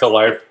coming back to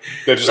life,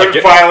 they're just like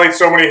violate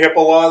so many HIPAA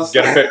laws.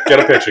 Get a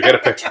picture. Get a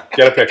picture.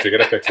 Get a picture.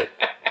 Get a picture.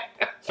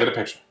 Get a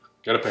picture.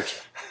 Get a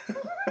picture.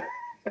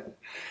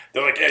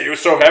 They're like, yeah, you were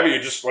so heavy,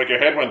 you just like your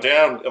head went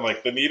down, and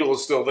like the needle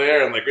was still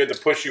there, and like we had to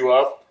push you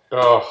up.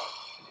 Oh,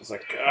 it's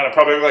like God, I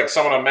probably look like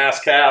someone on mass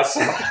cast.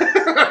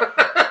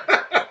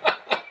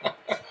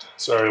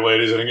 Sorry,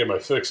 ladies, I didn't get my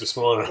fix this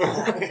morning.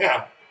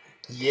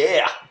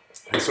 Yeah.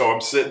 And so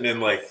I'm sitting in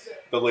like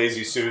the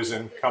lazy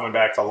Susan, coming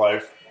back to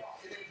life.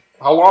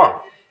 How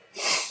long?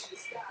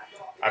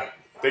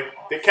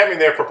 They kept me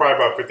there for probably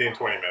about 15,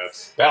 20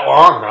 minutes. That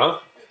long,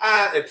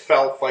 huh? It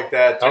felt like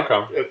that.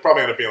 Okay. It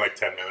probably ended up being like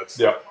 10 minutes.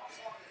 Yep.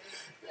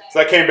 So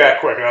I came back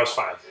quick, and I was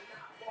fine.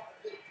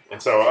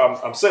 And so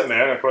I'm sitting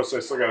there, and of course I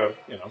still got to,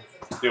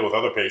 deal with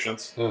other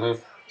patients.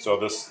 Mm-hmm. So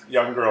this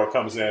young girl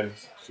comes in.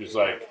 She's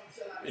like,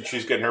 and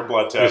she's getting her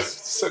blood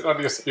test. Sitting on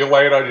you're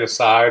laying on your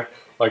side,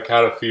 like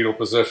kind of fetal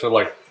position,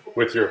 like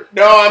with your.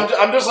 No,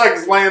 I'm just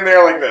like laying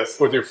there like this,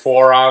 with your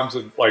forearms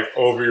and like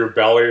over your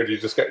belly, and you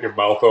just got your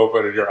mouth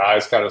open and your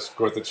eyes kind of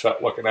squinted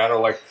shut, looking at her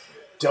like,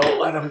 "Don't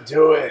let them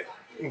do it.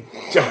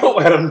 Don't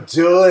let them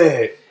do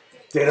it.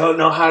 They don't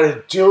know how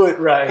to do it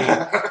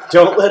right.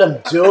 Don't let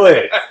them do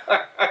it."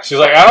 She's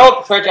like, "I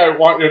don't think I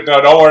want you.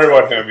 No, don't worry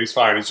about him. He's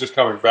fine. He's just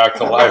coming back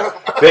to life."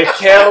 They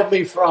killed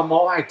me for a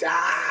moment.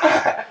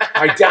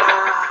 I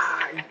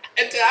died.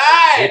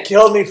 They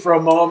killed me for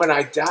a moment.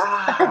 I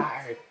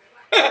died.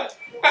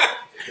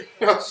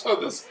 So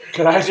this.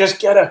 Could I just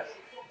get a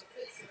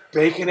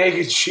bacon, egg,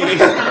 and cheese?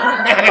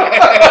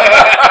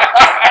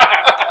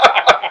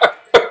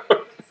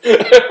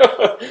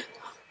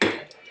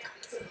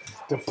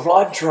 The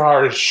blood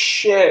draw is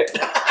shit.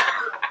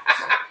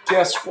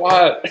 Guess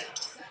what?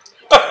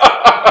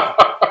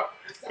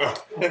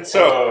 And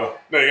so,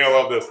 no, you're gonna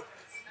love this.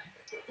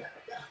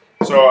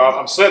 So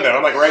I'm sitting there.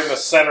 I'm like right in the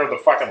center of the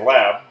fucking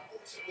lab,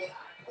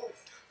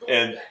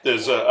 and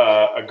there's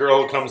a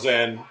girl who comes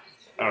in.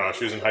 I don't know.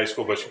 She was in high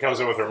school, but she comes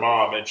in with her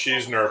mom, and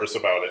she's nervous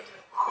about it,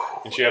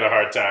 and she had a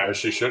hard time. As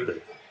she should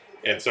be.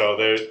 And so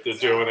they're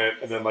doing it,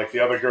 and then like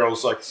the other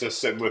girl's like just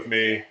sitting with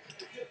me,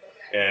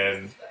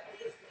 and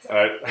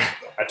I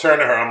turn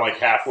to her. I'm like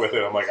half with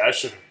it. I'm like, I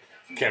should have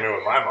came in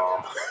with my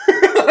mom.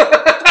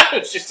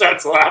 She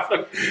starts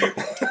laughing.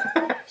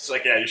 She's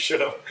like, yeah, you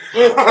should have.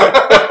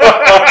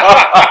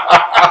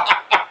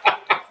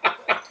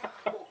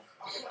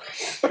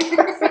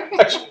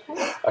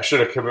 I should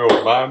have come in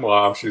with my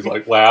mom. She's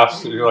like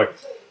laughs. And you're like,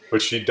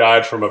 but she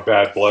died from a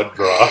bad blood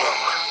draw.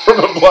 From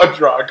a blood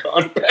draw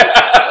gone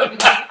bad.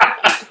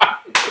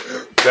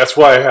 That's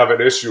why I have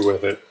an issue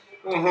with it.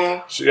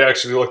 Mm-hmm. She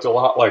actually looked a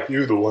lot like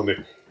you, the one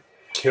that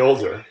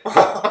killed her.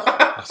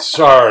 I'm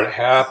sorry it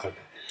happened.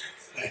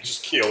 I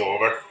just keel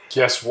over.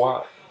 Guess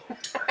what?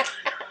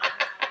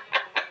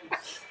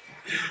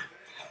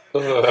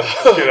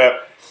 Get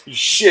up. You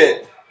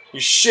shit.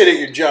 You shit at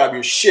your job. You're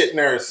a shit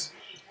nurse.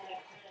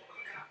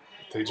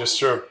 They just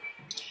serve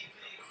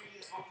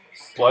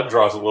blood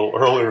draws a little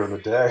earlier in the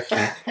day.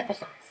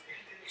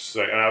 She's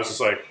like, and I was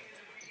like,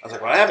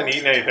 well, I haven't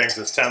eaten anything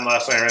since 10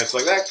 last night. And it's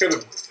like, that could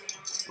have.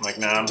 I'm like,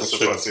 nah, I'm just a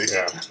pussy.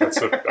 Yeah,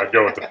 I'd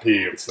go with the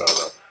P instead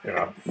of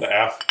the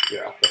F.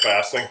 Yeah, the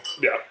fasting.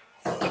 Yeah.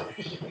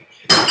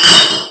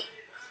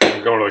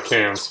 I'm going to the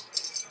cans.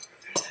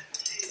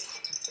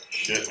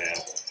 Shit, man.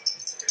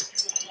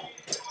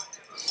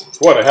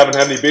 What? I haven't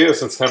had any beers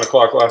since 10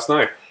 o'clock last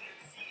night.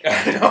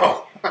 I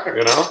know.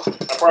 You know?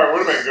 I probably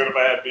would have been good if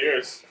I had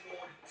beers.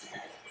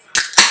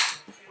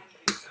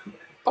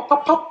 Pop,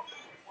 pop, pop.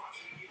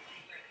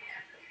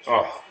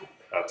 Oh,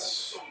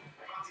 that's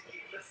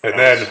And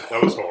then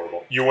that was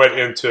horrible. you went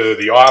into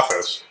the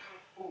office,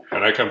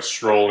 and I come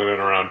strolling in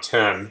around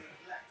 10,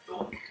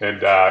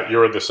 and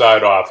you're in the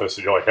side office,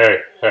 and you're like,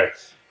 hey,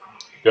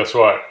 guess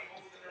what?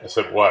 I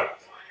said, what?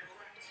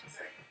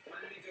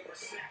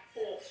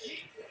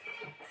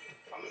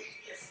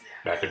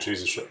 Mac and cheese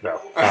and shit. No.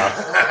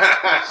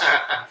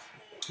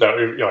 No,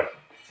 you're like,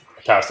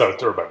 I passed out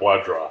through my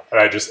blood draw. And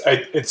I just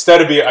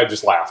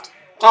laughed.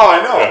 Oh,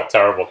 I know. Yeah,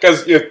 terrible.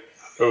 Because it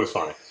was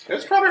funny.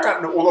 It's probably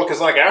around. Well,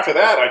 because like after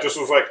that, I just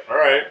was like, all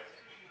right.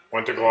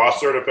 Went to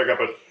Gloucester to pick up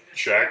a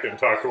check and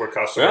talk to a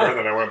customer, Yeah. and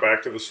then I went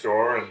back to the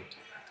store and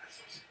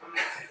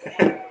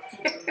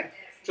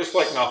just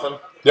like nothing.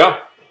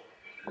 Yeah.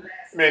 I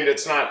mean,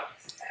 it's not.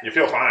 You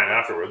feel fine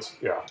afterwards.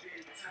 Yeah.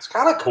 It's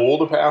kind of cool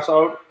to pass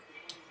out.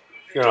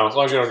 You know, as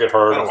long as you don't get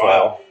hurt Been a or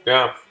while. fall.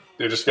 Yeah.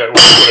 You just get, when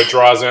it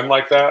draws in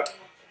like that.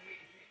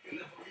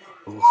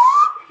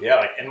 Yeah,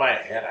 like in my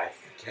head, I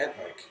forget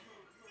like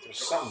there's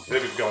something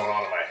vivid going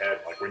on in my head.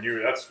 Like when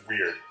that's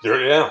weird.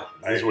 Yeah.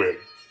 It's weird.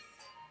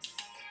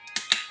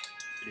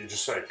 You're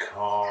just like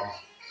calm,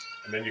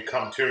 and then you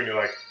come to and you're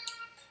like,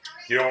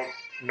 you don't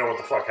know what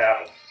the fuck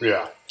happened.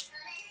 Yeah.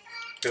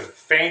 Because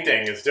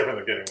fainting is different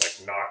than getting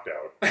like knocked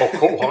out. Oh,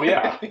 cool. Oh,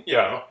 yeah. You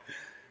know?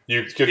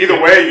 You could,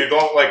 Either way, you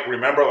don't like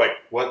remember like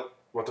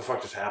what the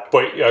fuck just happened.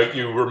 But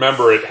you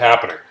remember it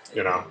happening,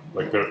 you know?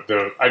 Like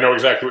I know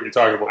exactly what you're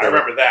talking about. I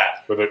remember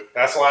that. With it.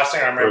 That's the last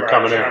thing I remember.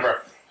 Coming I in.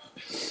 remember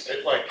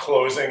it like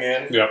closing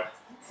in. Yep.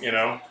 You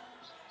know.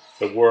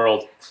 The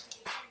world.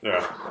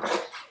 Yeah.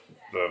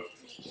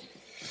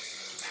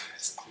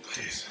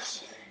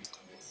 Jesus.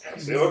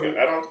 See, look,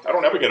 I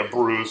don't ever get a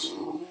bruise.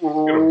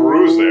 Get a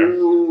bruise there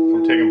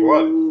from taking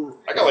blood.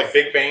 I got like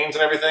big veins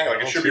and everything.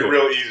 Like it should be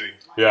real easy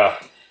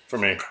Yeah. for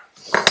me.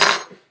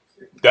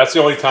 That's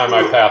the only time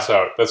I pass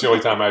out. That's the only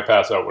time I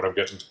pass out when I'm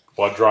getting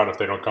blood drawn if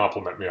they don't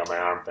compliment me on my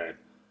arm vein.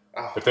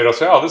 Oh. If they don't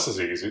say, oh, this is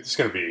easy. This is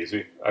going to be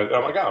easy. I'm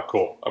like, oh,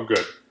 cool. I'm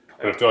good.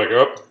 And if they're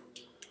like,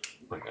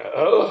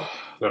 oh,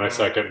 then I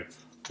second.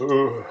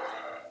 Ooh.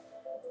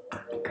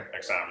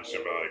 Next time it's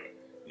gonna be like,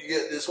 You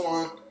get this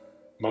one.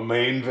 My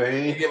main You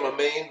vein. get my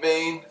main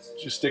vein.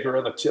 Just stick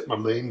around the tip of my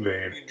main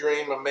vein. You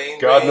drain my main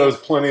God vein. knows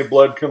plenty of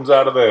blood comes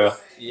out of there.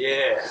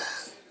 Yeah.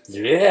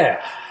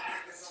 Yeah.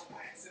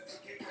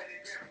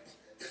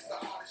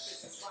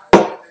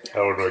 That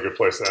would be a good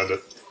place to end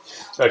it.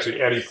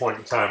 Actually, any point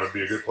in time would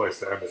be a good place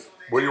to end it.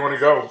 Where do you want to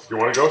go? Do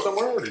you want to go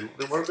somewhere? What do you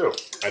want to do?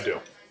 I do.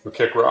 We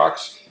kick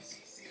rocks?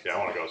 Yeah, I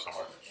want to go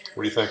somewhere.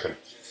 What are you thinking?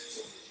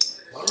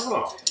 I don't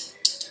know.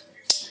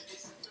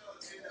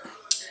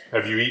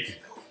 Have you eaten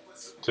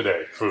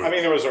today? Food? I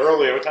mean, it was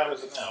early. What time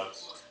is it now?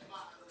 It's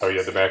You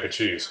had the mac and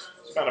cheese.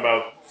 been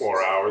about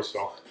 4 hours,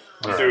 so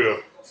I'm All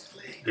due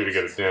Due to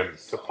get it in.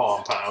 to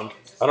Palm Pound.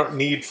 I don't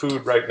need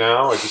food right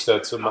now. I just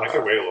had some. I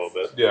could wait a little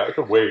bit. Yeah, I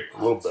could wait a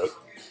little bit.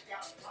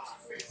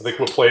 I think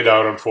we'll play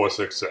down on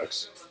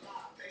 466.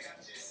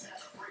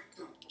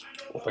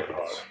 We'll think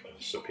about it.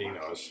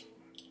 Subpoenas.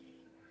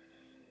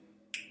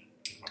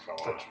 If I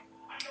want.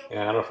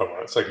 Yeah, I don't know if I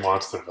want it. It's like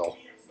Monsterville.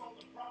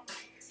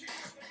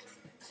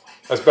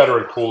 That's better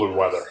in cooler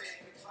weather.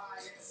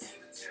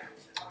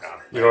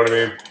 You know what I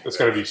mean? It's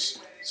going to be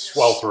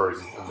sweltering.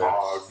 In there.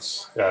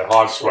 Hogs. Yeah,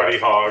 hog sweat. Sweaty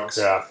hogs.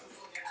 Yeah.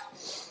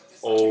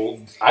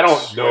 Old. I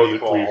don't know sweaty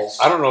that balls.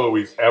 I don't know that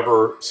we've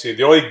ever seen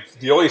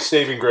the only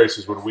saving grace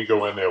is when we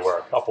go in there where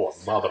a couple of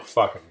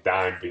motherfucking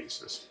dime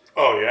pieces.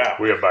 Oh, yeah.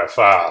 We are by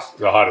far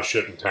the hottest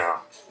shit in town.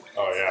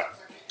 Oh, yeah.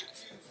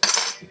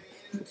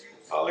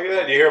 Oh, look at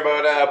that. You hear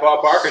about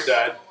Bob Barker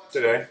died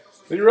today?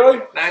 Are you really?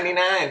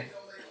 99.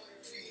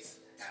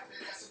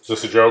 Is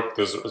this a joke?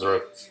 Is there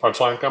a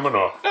punchline coming?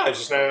 Or No, he's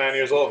just 99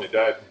 years old and he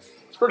died.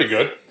 it's pretty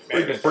good.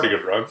 Pretty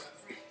good run.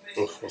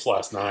 Oof, those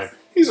last 9.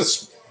 He's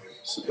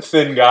a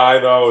thin guy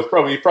though.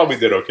 He probably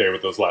did okay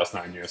with those last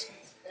 9 years.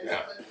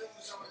 Yeah.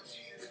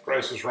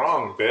 Price is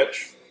wrong,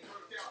 bitch.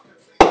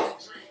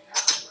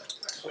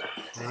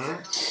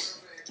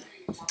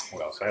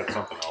 What else? I had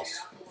something else.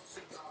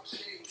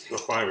 So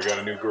funny, we got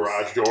a new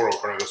garage door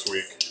opener this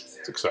week.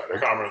 It's exciting.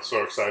 Cameron's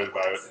so excited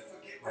about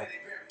it.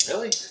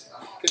 Really?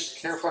 Could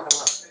care fucking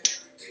less.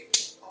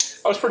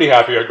 I was pretty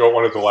happy. I got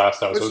one at the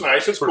last house. It's I was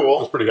nice, it's I cool.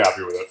 was pretty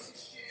happy with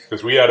it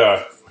because we had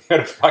a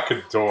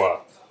fucking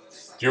door.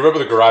 Do you remember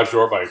the garage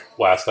door by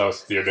last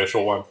house, the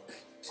initial one?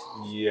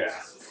 Yeah.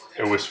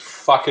 It was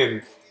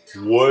fucking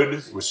wood.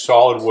 It was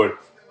solid wood,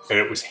 and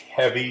it was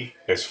heavy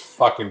as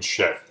fucking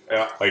shit.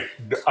 Yeah. Like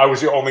I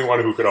was the only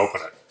one who could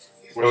open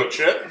it. Was it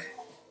shit?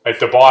 At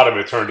the bottom,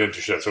 it turned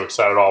into shit, so it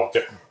started all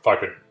getting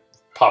fucking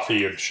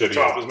puffy and shitty.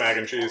 Top was mac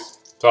and cheese.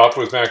 Top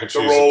was mac and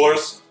cheese. The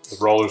rollers. The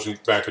rollers and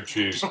mac and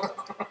cheese.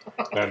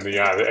 And the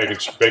egg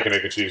and bacon,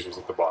 egg and cheese was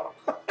at the bottom.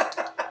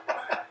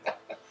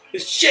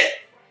 It's shit.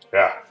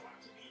 Yeah.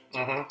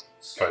 Mm-hmm.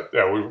 But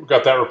yeah, we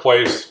got that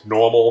replaced.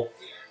 Normal.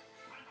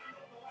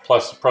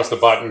 Plus, press the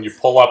button. You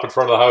pull up in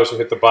front of the house. You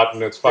hit the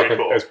button. It's fucking.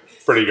 Pretty cool. It's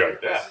pretty good.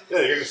 Yeah.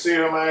 Yeah, you can see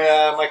it on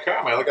my my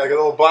car. I look like a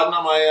little button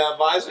on my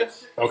visor.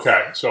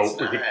 Okay, so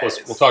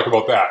Nice. we'll talk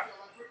about that.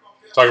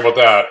 Talk about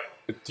that.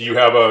 Do you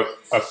have a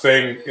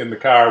thing in the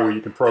car where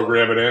you can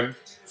program it in?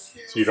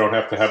 so you don't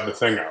have to have the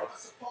thing out.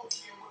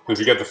 If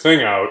you get the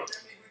thing out,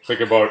 think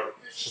about.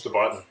 It's just a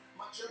button.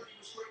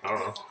 I don't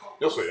know.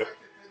 You'll see it.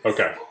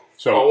 Okay,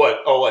 so Oh,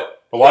 what? Oh,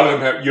 what? a lot of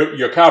them have.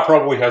 Your car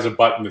probably has a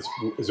button that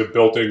is a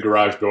built-in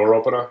garage door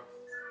opener.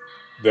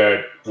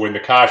 That when the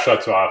car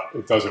shuts off,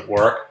 it doesn't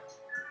work.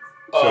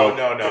 Oh,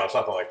 no, it's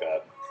nothing like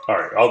that. All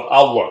right,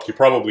 I'll look. You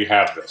probably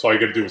have this. All you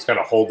got to do is kind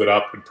of hold it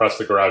up and press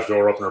the garage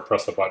door opener,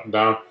 press the button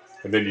down,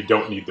 and then you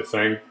don't need the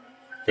thing.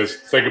 Because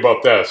think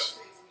about this.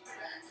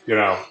 You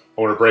know,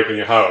 I want to break in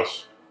your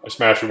house. I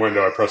smash your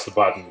window. I press the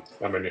button.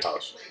 I'm in your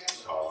house.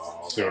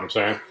 Oh, See what I'm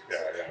saying?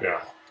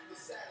 yeah.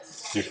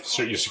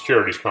 Your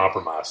security's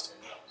compromised.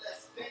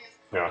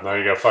 Yeah, now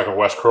you got fucking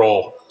Wes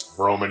Kroll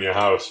roaming your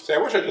house. See, I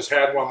wish I just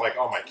had one like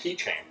on my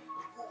keychain.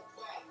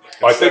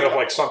 I Instead think of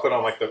like something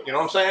on like the, you know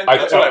what I'm saying?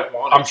 That's what I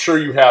wanted. I'm sure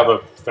you have a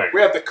thing.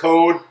 We have the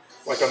code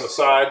like on the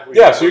side.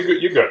 Yeah, so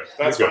you're good.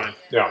 That's you're good. fine.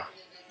 Yeah.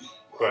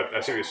 But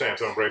I see what you're saying.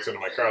 Someone breaks into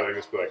my car, they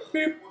just be like,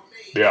 beep.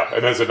 Yeah,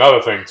 and there's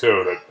another thing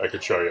too that I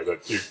could show you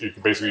that you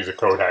can basically use a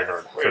code hanger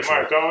and Wait, fish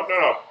Mark,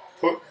 it.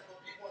 no.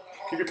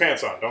 Keep your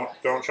pants on.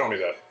 Don't show me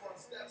that.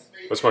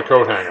 That's my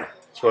code hanger.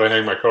 That's where I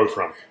hang my code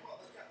from.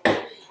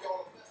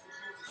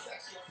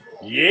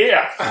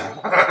 Yeah.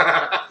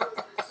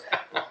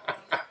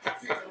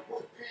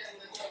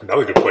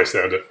 Another good place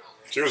to end it.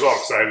 She was all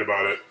excited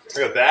about it.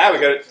 We got that. We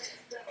got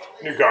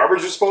new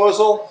garbage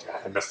disposal.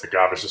 I missed the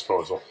garbage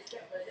disposal.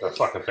 That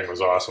fucking thing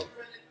was awesome.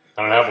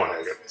 I don't have one.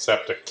 I got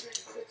septic.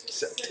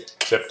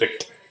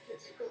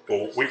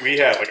 Well, we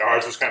had like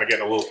ours was kind of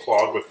getting a little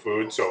clogged with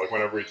food. So like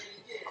whenever we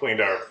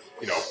cleaned our,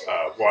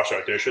 wash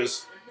our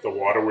dishes, the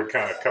water would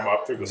kind of come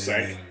up through the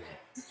sink.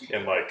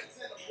 And like,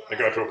 I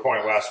got to a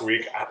point last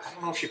week. I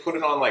don't know if she put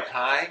it on like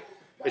high.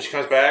 And she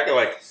comes back and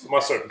like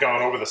must have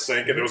gone over the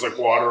sink and there was like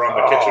water on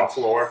the kitchen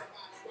floor.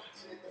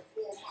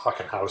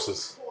 Fucking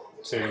houses.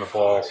 Seeing the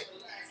balls.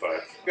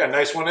 But we got a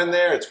nice one in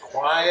there. It's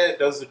quiet.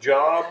 Does the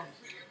job.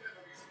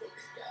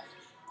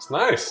 It's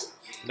nice.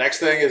 Next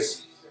thing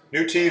is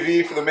new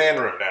TV for the man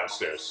room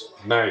downstairs.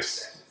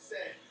 Nice.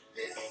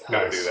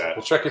 Gotta Nice. do that.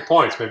 Well, check your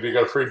points. Maybe you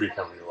got a freebie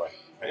coming your way.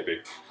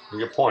 Maybe. You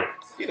get a point.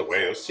 Either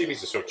way, those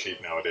TVs are so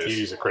cheap nowadays.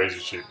 TVs are crazy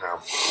cheap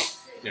now.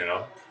 You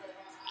know?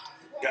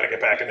 Gotta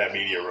get back in that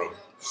media room.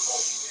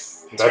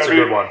 That's a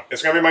good one.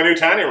 It's gonna be my new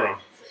tiny room.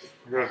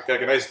 We're gonna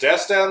get a nice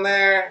desk down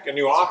there, get a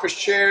new office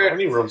chair. How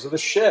many rooms are the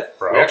shit,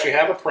 bro? We actually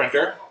have a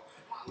printer.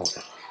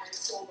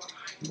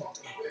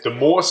 The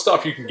more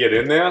stuff you can get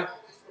in there,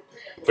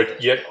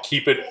 but yet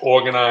keep it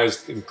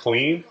organized and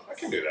clean, I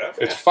can do that.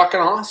 it's fucking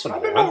awesome,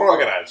 I've been man. more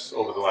organized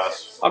over the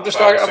last. I'm just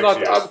 5 or talking. I'm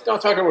 6 not. years. I'm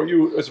not talking about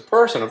you as a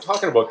person. I'm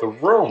talking about the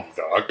room,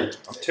 dog. I'm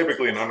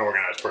typically an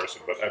unorganized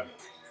person, but I've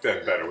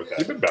been better with that.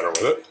 You've been better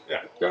with it.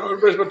 Yeah. You know,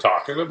 everybody's been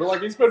talking. They've been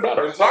like, he's been Are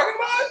better. you talking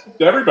about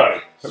it?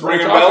 Everybody. It's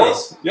ringing Everybody talking.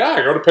 bells? Yeah,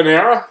 I go to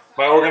Panera.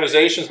 My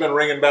organization's been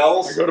ringing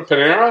bells. I go to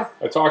Panera.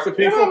 I talk to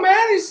people.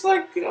 man, he's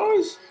like,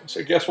 he's. I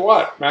say, guess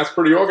what? Matt's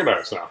pretty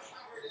organized now.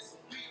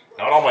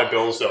 Not all my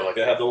bills though. Like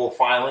I have the little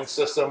filing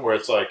system where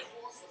it's like,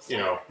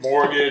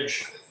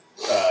 mortgage,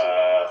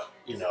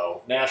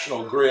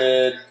 National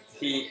Grid,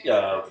 heat,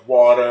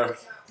 water.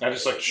 I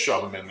just like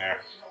shove them in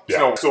there. Yeah.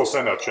 So still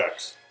send out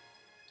checks.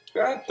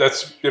 Yeah,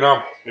 that's, you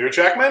know, You're a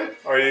checkman,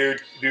 or you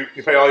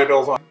pay all your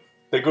bills on?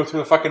 they go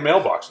through the fucking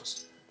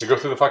mailboxes. They go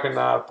through the fucking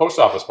post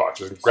office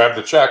boxes and grab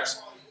the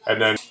checks,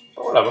 and then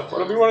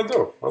whatever you want to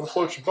do, whatever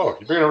floats your boat.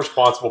 You're being a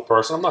responsible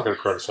person. I'm not going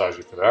to criticize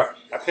you for that.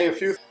 I pay a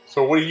few.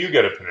 So what do you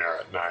get at Panera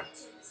at 9?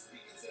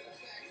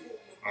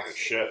 Oh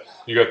shit.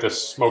 You got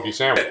this smoky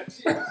sandwich.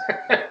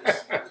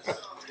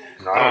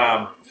 No,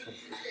 I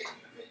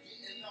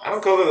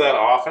don't go there that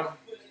often.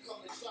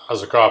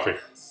 how's the coffee?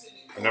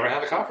 I've never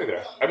had a coffee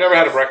there. I've never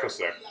had a breakfast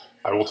there.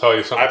 I will tell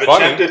you something I've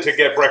funny. attempted to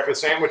get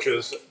breakfast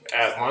sandwiches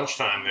at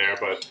lunchtime there,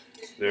 but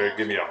they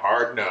give me a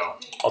hard no.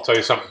 I'll tell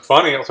you something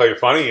funny. I'll tell you a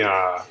funny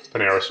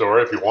Panera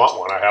story if you want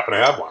one. I happen to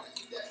have one.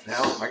 No,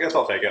 I guess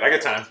I'll take it. I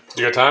got time.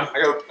 You got time?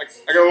 I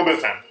got a little bit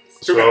of time.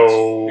 2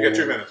 So, minutes. You got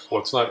 2 minutes.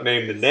 Let's not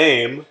name the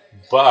name,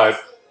 but I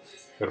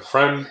had a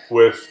friend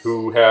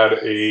who had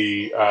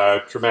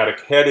a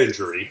traumatic head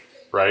injury,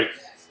 right?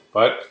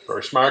 But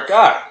very smart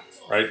guy,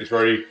 right? He's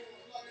very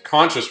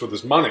conscious with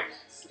his money.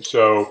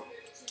 So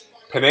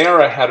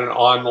Panera had an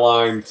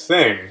online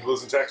thing. He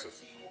lives in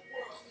Texas.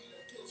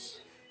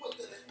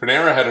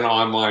 Panera had an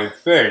online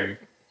thing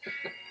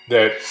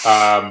that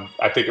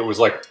I think it was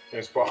like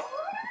James Bond.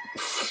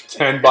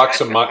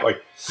 $10 a month.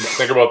 Like,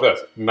 think about this: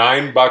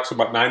 $9 a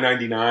month,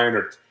 $9.99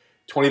 or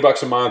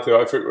 $20 a month.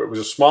 It was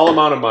a small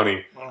amount of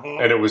money,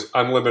 and it was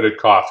unlimited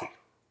coffee,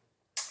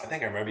 I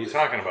think I remember you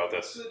talking about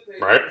this.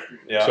 right?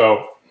 Yeah.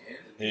 So,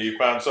 You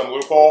found some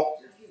loophole?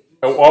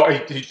 well,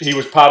 he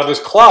was part of this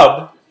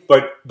club,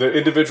 but the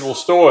individual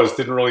stores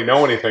didn't really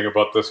know anything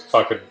about this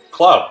fucking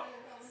club.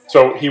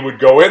 So he would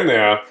go in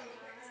there,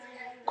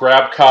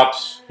 grab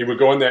cups. He would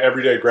go in there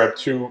every day, grab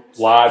 2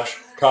 large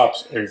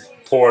cups, and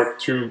pour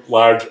 2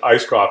 large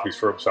iced coffees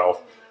for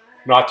himself.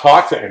 Not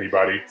talk to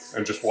anybody,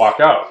 and just walk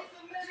out.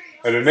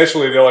 And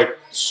initially they're like,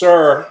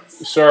 sir,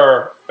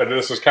 and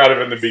this is kind of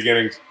in the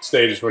beginning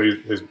stages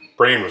when his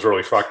brain was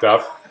really fucked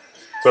up.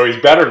 So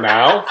he's better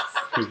now.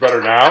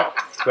 I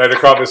had a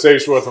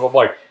conversation with him. I'm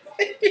like,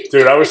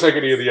 dude, I was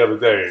thinking of you the other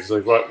day. He's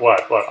like, what?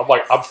 I'm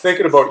like, I'm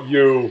thinking about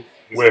you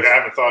He's with, like, I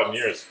haven't thought in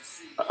years.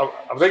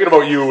 I'm thinking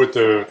about you with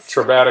the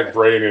traumatic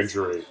brain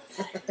injury.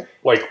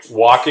 Like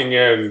walking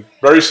in,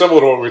 very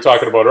similar to what we were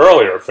talking about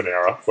earlier,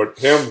 Panera, but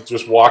him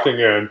just walking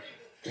in,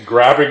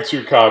 grabbing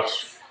 2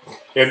 cups.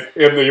 In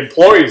the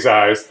employee's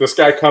eyes, this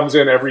guy comes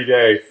in every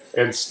day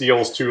and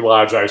steals 2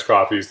 large iced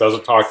coffees,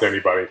 doesn't talk to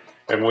anybody,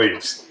 and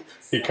leaves.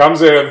 He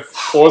comes in,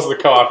 pours the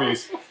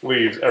coffees,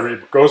 leaves,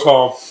 goes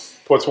home,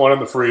 puts one in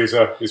the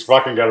freezer. He's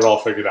fucking got it all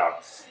figured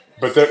out.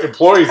 But the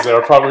employees there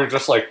are probably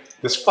just like,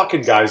 this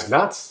fucking guy's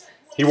nuts.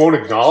 He won't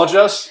acknowledge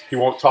us. He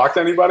won't talk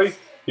to anybody.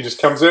 He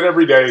just comes in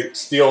every day,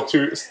 steal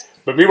 2.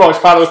 But meanwhile, he's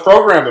part of this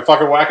program. They're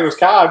fucking whacking his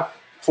card,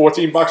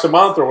 $14 a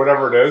month or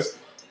whatever it is.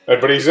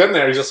 But he's in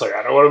there. He's just like,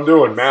 I know what I'm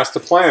doing. Master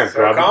plan.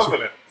 So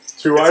confident.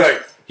 Two ice.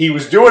 like- He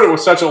was doing it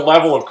with such a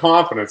level of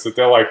confidence that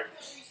they're like,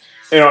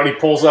 and he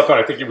pulls up, and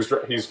I think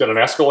he's got an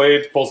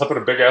Escalade, pulls up in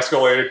a big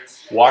Escalade,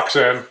 walks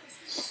in,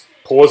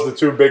 pours the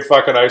 2 big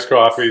fucking iced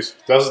coffees,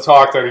 doesn't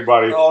talk to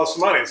anybody. All this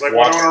money. It's like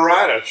Watch- Winona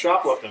Ryder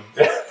shoplifting.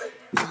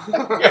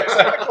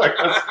 Exactly.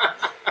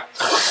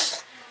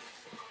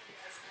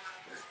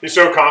 He's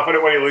so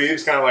confident when he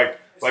leaves, kind of like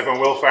when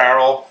Will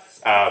Ferrell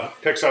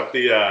picks up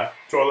the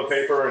toilet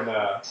paper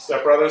in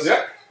Step Brothers.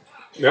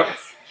 Yep.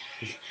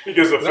 He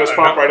gives a fist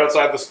pump right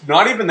outside the.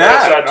 Not even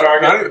that. that.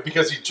 Target. Not even,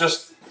 because he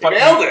just fucking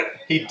nailed it.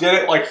 He did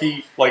it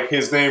like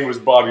his name was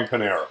Bobby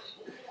Panera.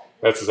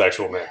 That's his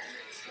actual name.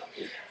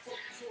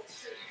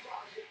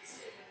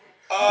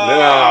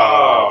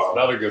 No,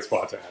 another good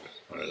spot to end it.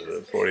 What is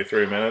it,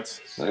 43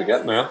 minutes. There you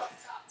go, man.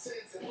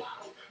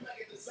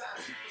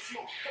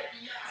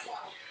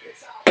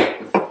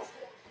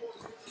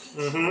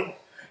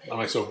 I'm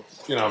like, so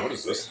What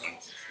is this thing?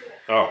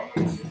 Oh,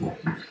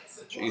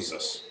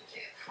 Jesus!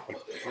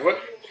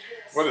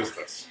 What is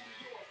this?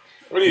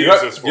 What do you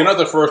use this for? You're not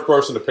the first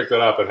person to pick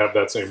that up and have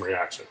that same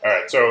reaction. All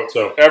right,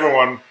 so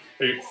everyone,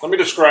 let me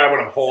describe what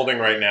I'm holding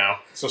right now.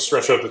 So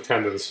stretch out the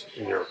tendons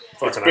in your It's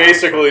fucking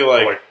basically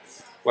arm.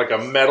 like a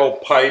metal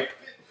pipe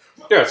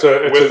yeah, it's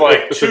with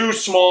it's a 2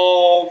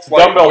 small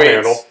like, dumbbell weights.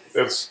 handle.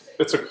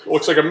 It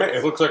looks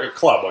like a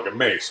club, like a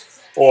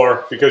mace.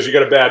 Or because you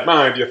got a bad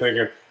mind, you're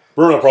thinking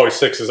Bruno probably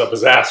sixes up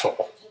his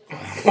asshole.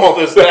 Well,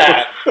 there's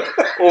that,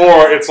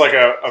 or it's like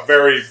a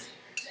very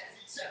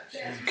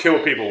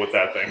kill people with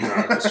that thing.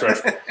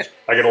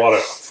 I get a lot of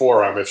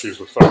forearm issues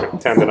with fucking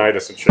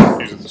tendonitis and shit.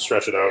 Use it to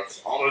stretch it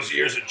out. All those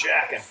years of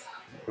jacking.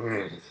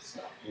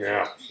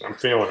 Yeah, I'm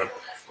feeling it. It'd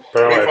be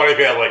Apparently, funny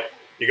if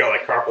you got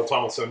carpal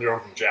tunnel syndrome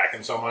from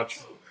jacking so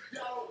much.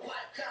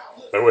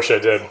 I wish I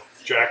did.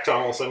 Jack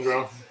tunnel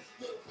syndrome.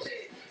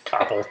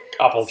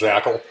 Carpal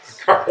jackal.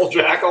 Carpal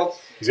jackal.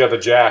 He's got the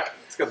jack.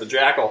 It's got the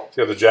jackal. He's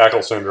got the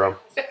jackal syndrome.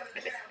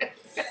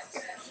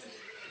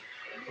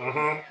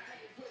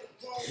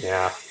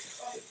 Yeah.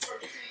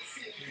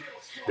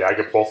 Yeah, I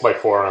get both my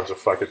forearms are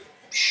fucking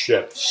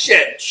shit.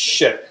 Shit.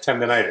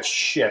 Tendonitis.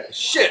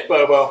 Shit.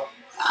 Bobo.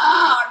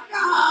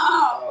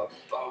 Oh,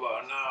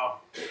 Bobo, no.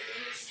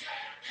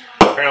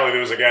 Apparently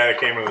there was a guy that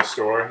came into the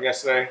store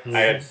yesterday. I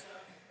had,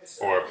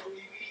 or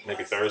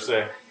maybe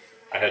Thursday,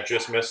 I had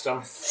just missed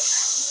him.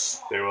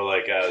 They were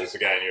like, there's a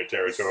guy in your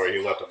territory,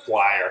 he left a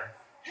flyer.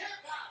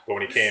 But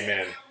when he came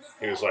in,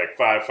 he was like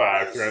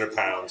 5'5", 300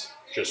 pounds,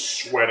 just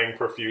sweating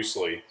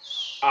profusely.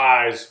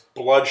 Eyes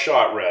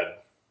bloodshot red.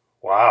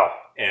 Wow.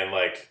 And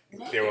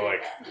they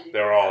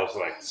were all just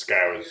like, this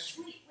guy was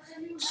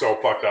so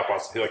fucked up on,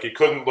 he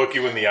couldn't look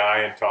you in the eye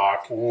and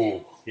talk.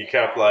 Ooh. He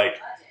kept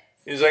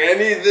he's like, I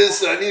need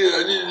this, I need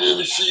a new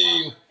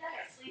machine.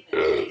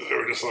 They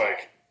were just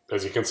like,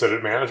 Has he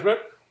considered management?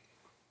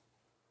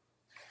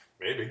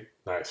 maybe.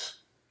 Nice.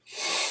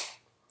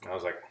 I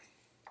was like,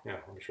 yeah,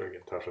 let me try to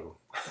get in touch with him.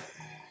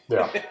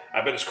 Yeah.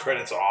 I bet his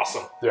credit's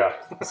awesome. Yeah.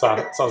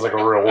 Sounds like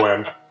a real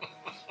win.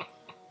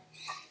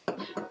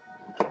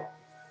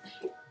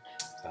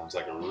 Sounds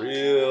like a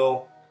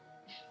real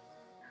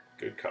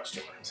good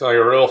customer. Sounds like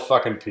a real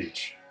fucking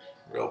peach.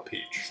 Real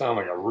peach. Sound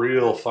like a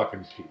real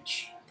fucking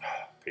peach.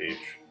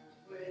 Peach.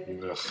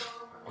 Ugh.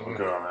 I'm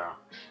good on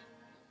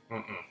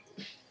that.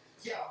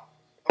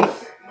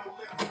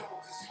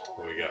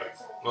 What we got?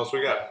 What else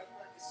we got?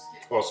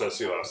 Who else did I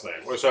see last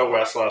night? We saw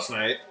Wes last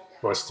night.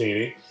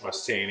 Westini.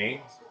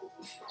 Westini.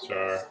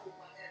 So,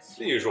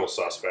 the usual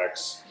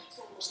suspects.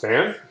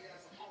 Stan?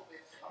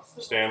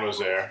 Stan was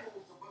there.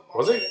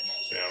 Was he?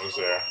 Stan was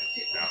there.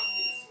 Yeah.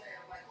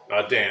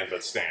 Not Dan,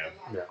 but Stan.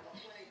 Yeah.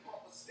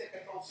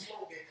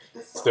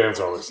 Stan's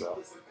always there.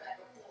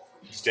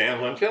 Stan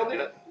Linfield did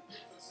it?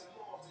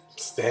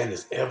 Stan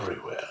is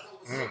everywhere.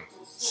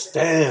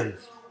 Stan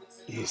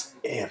is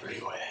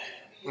everywhere.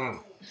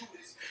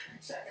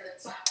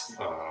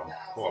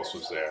 Who else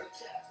was there?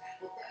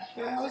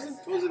 Yeah,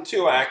 it wasn't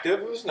too active.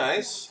 It was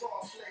nice.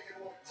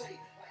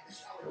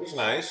 It was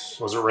nice.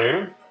 Was it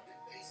raining?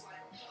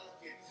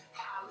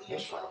 It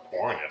was fucking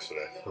pouring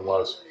yesterday. It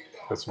was.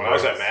 It's When I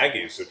was at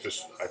Maggie's, I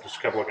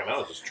just kept looking out.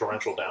 It was just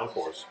torrential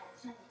downpours.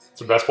 It's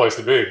the best place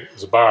to be.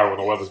 It's a bar when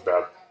the weather's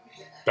bad.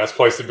 Best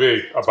place to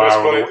be. A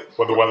bar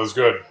when the weather's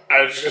good.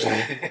 I was just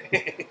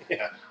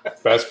yeah.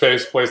 Best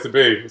place to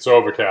be. It's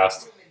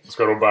overcast. Let's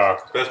go to a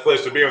bar. Best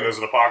place to be when there's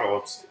an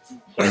apocalypse.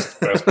 Best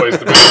place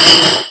to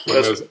be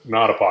when there's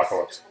not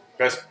apocalypse.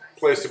 Best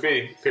place to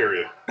be.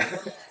 Period.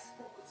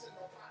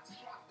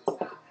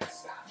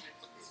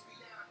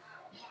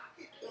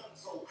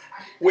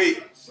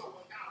 Wait.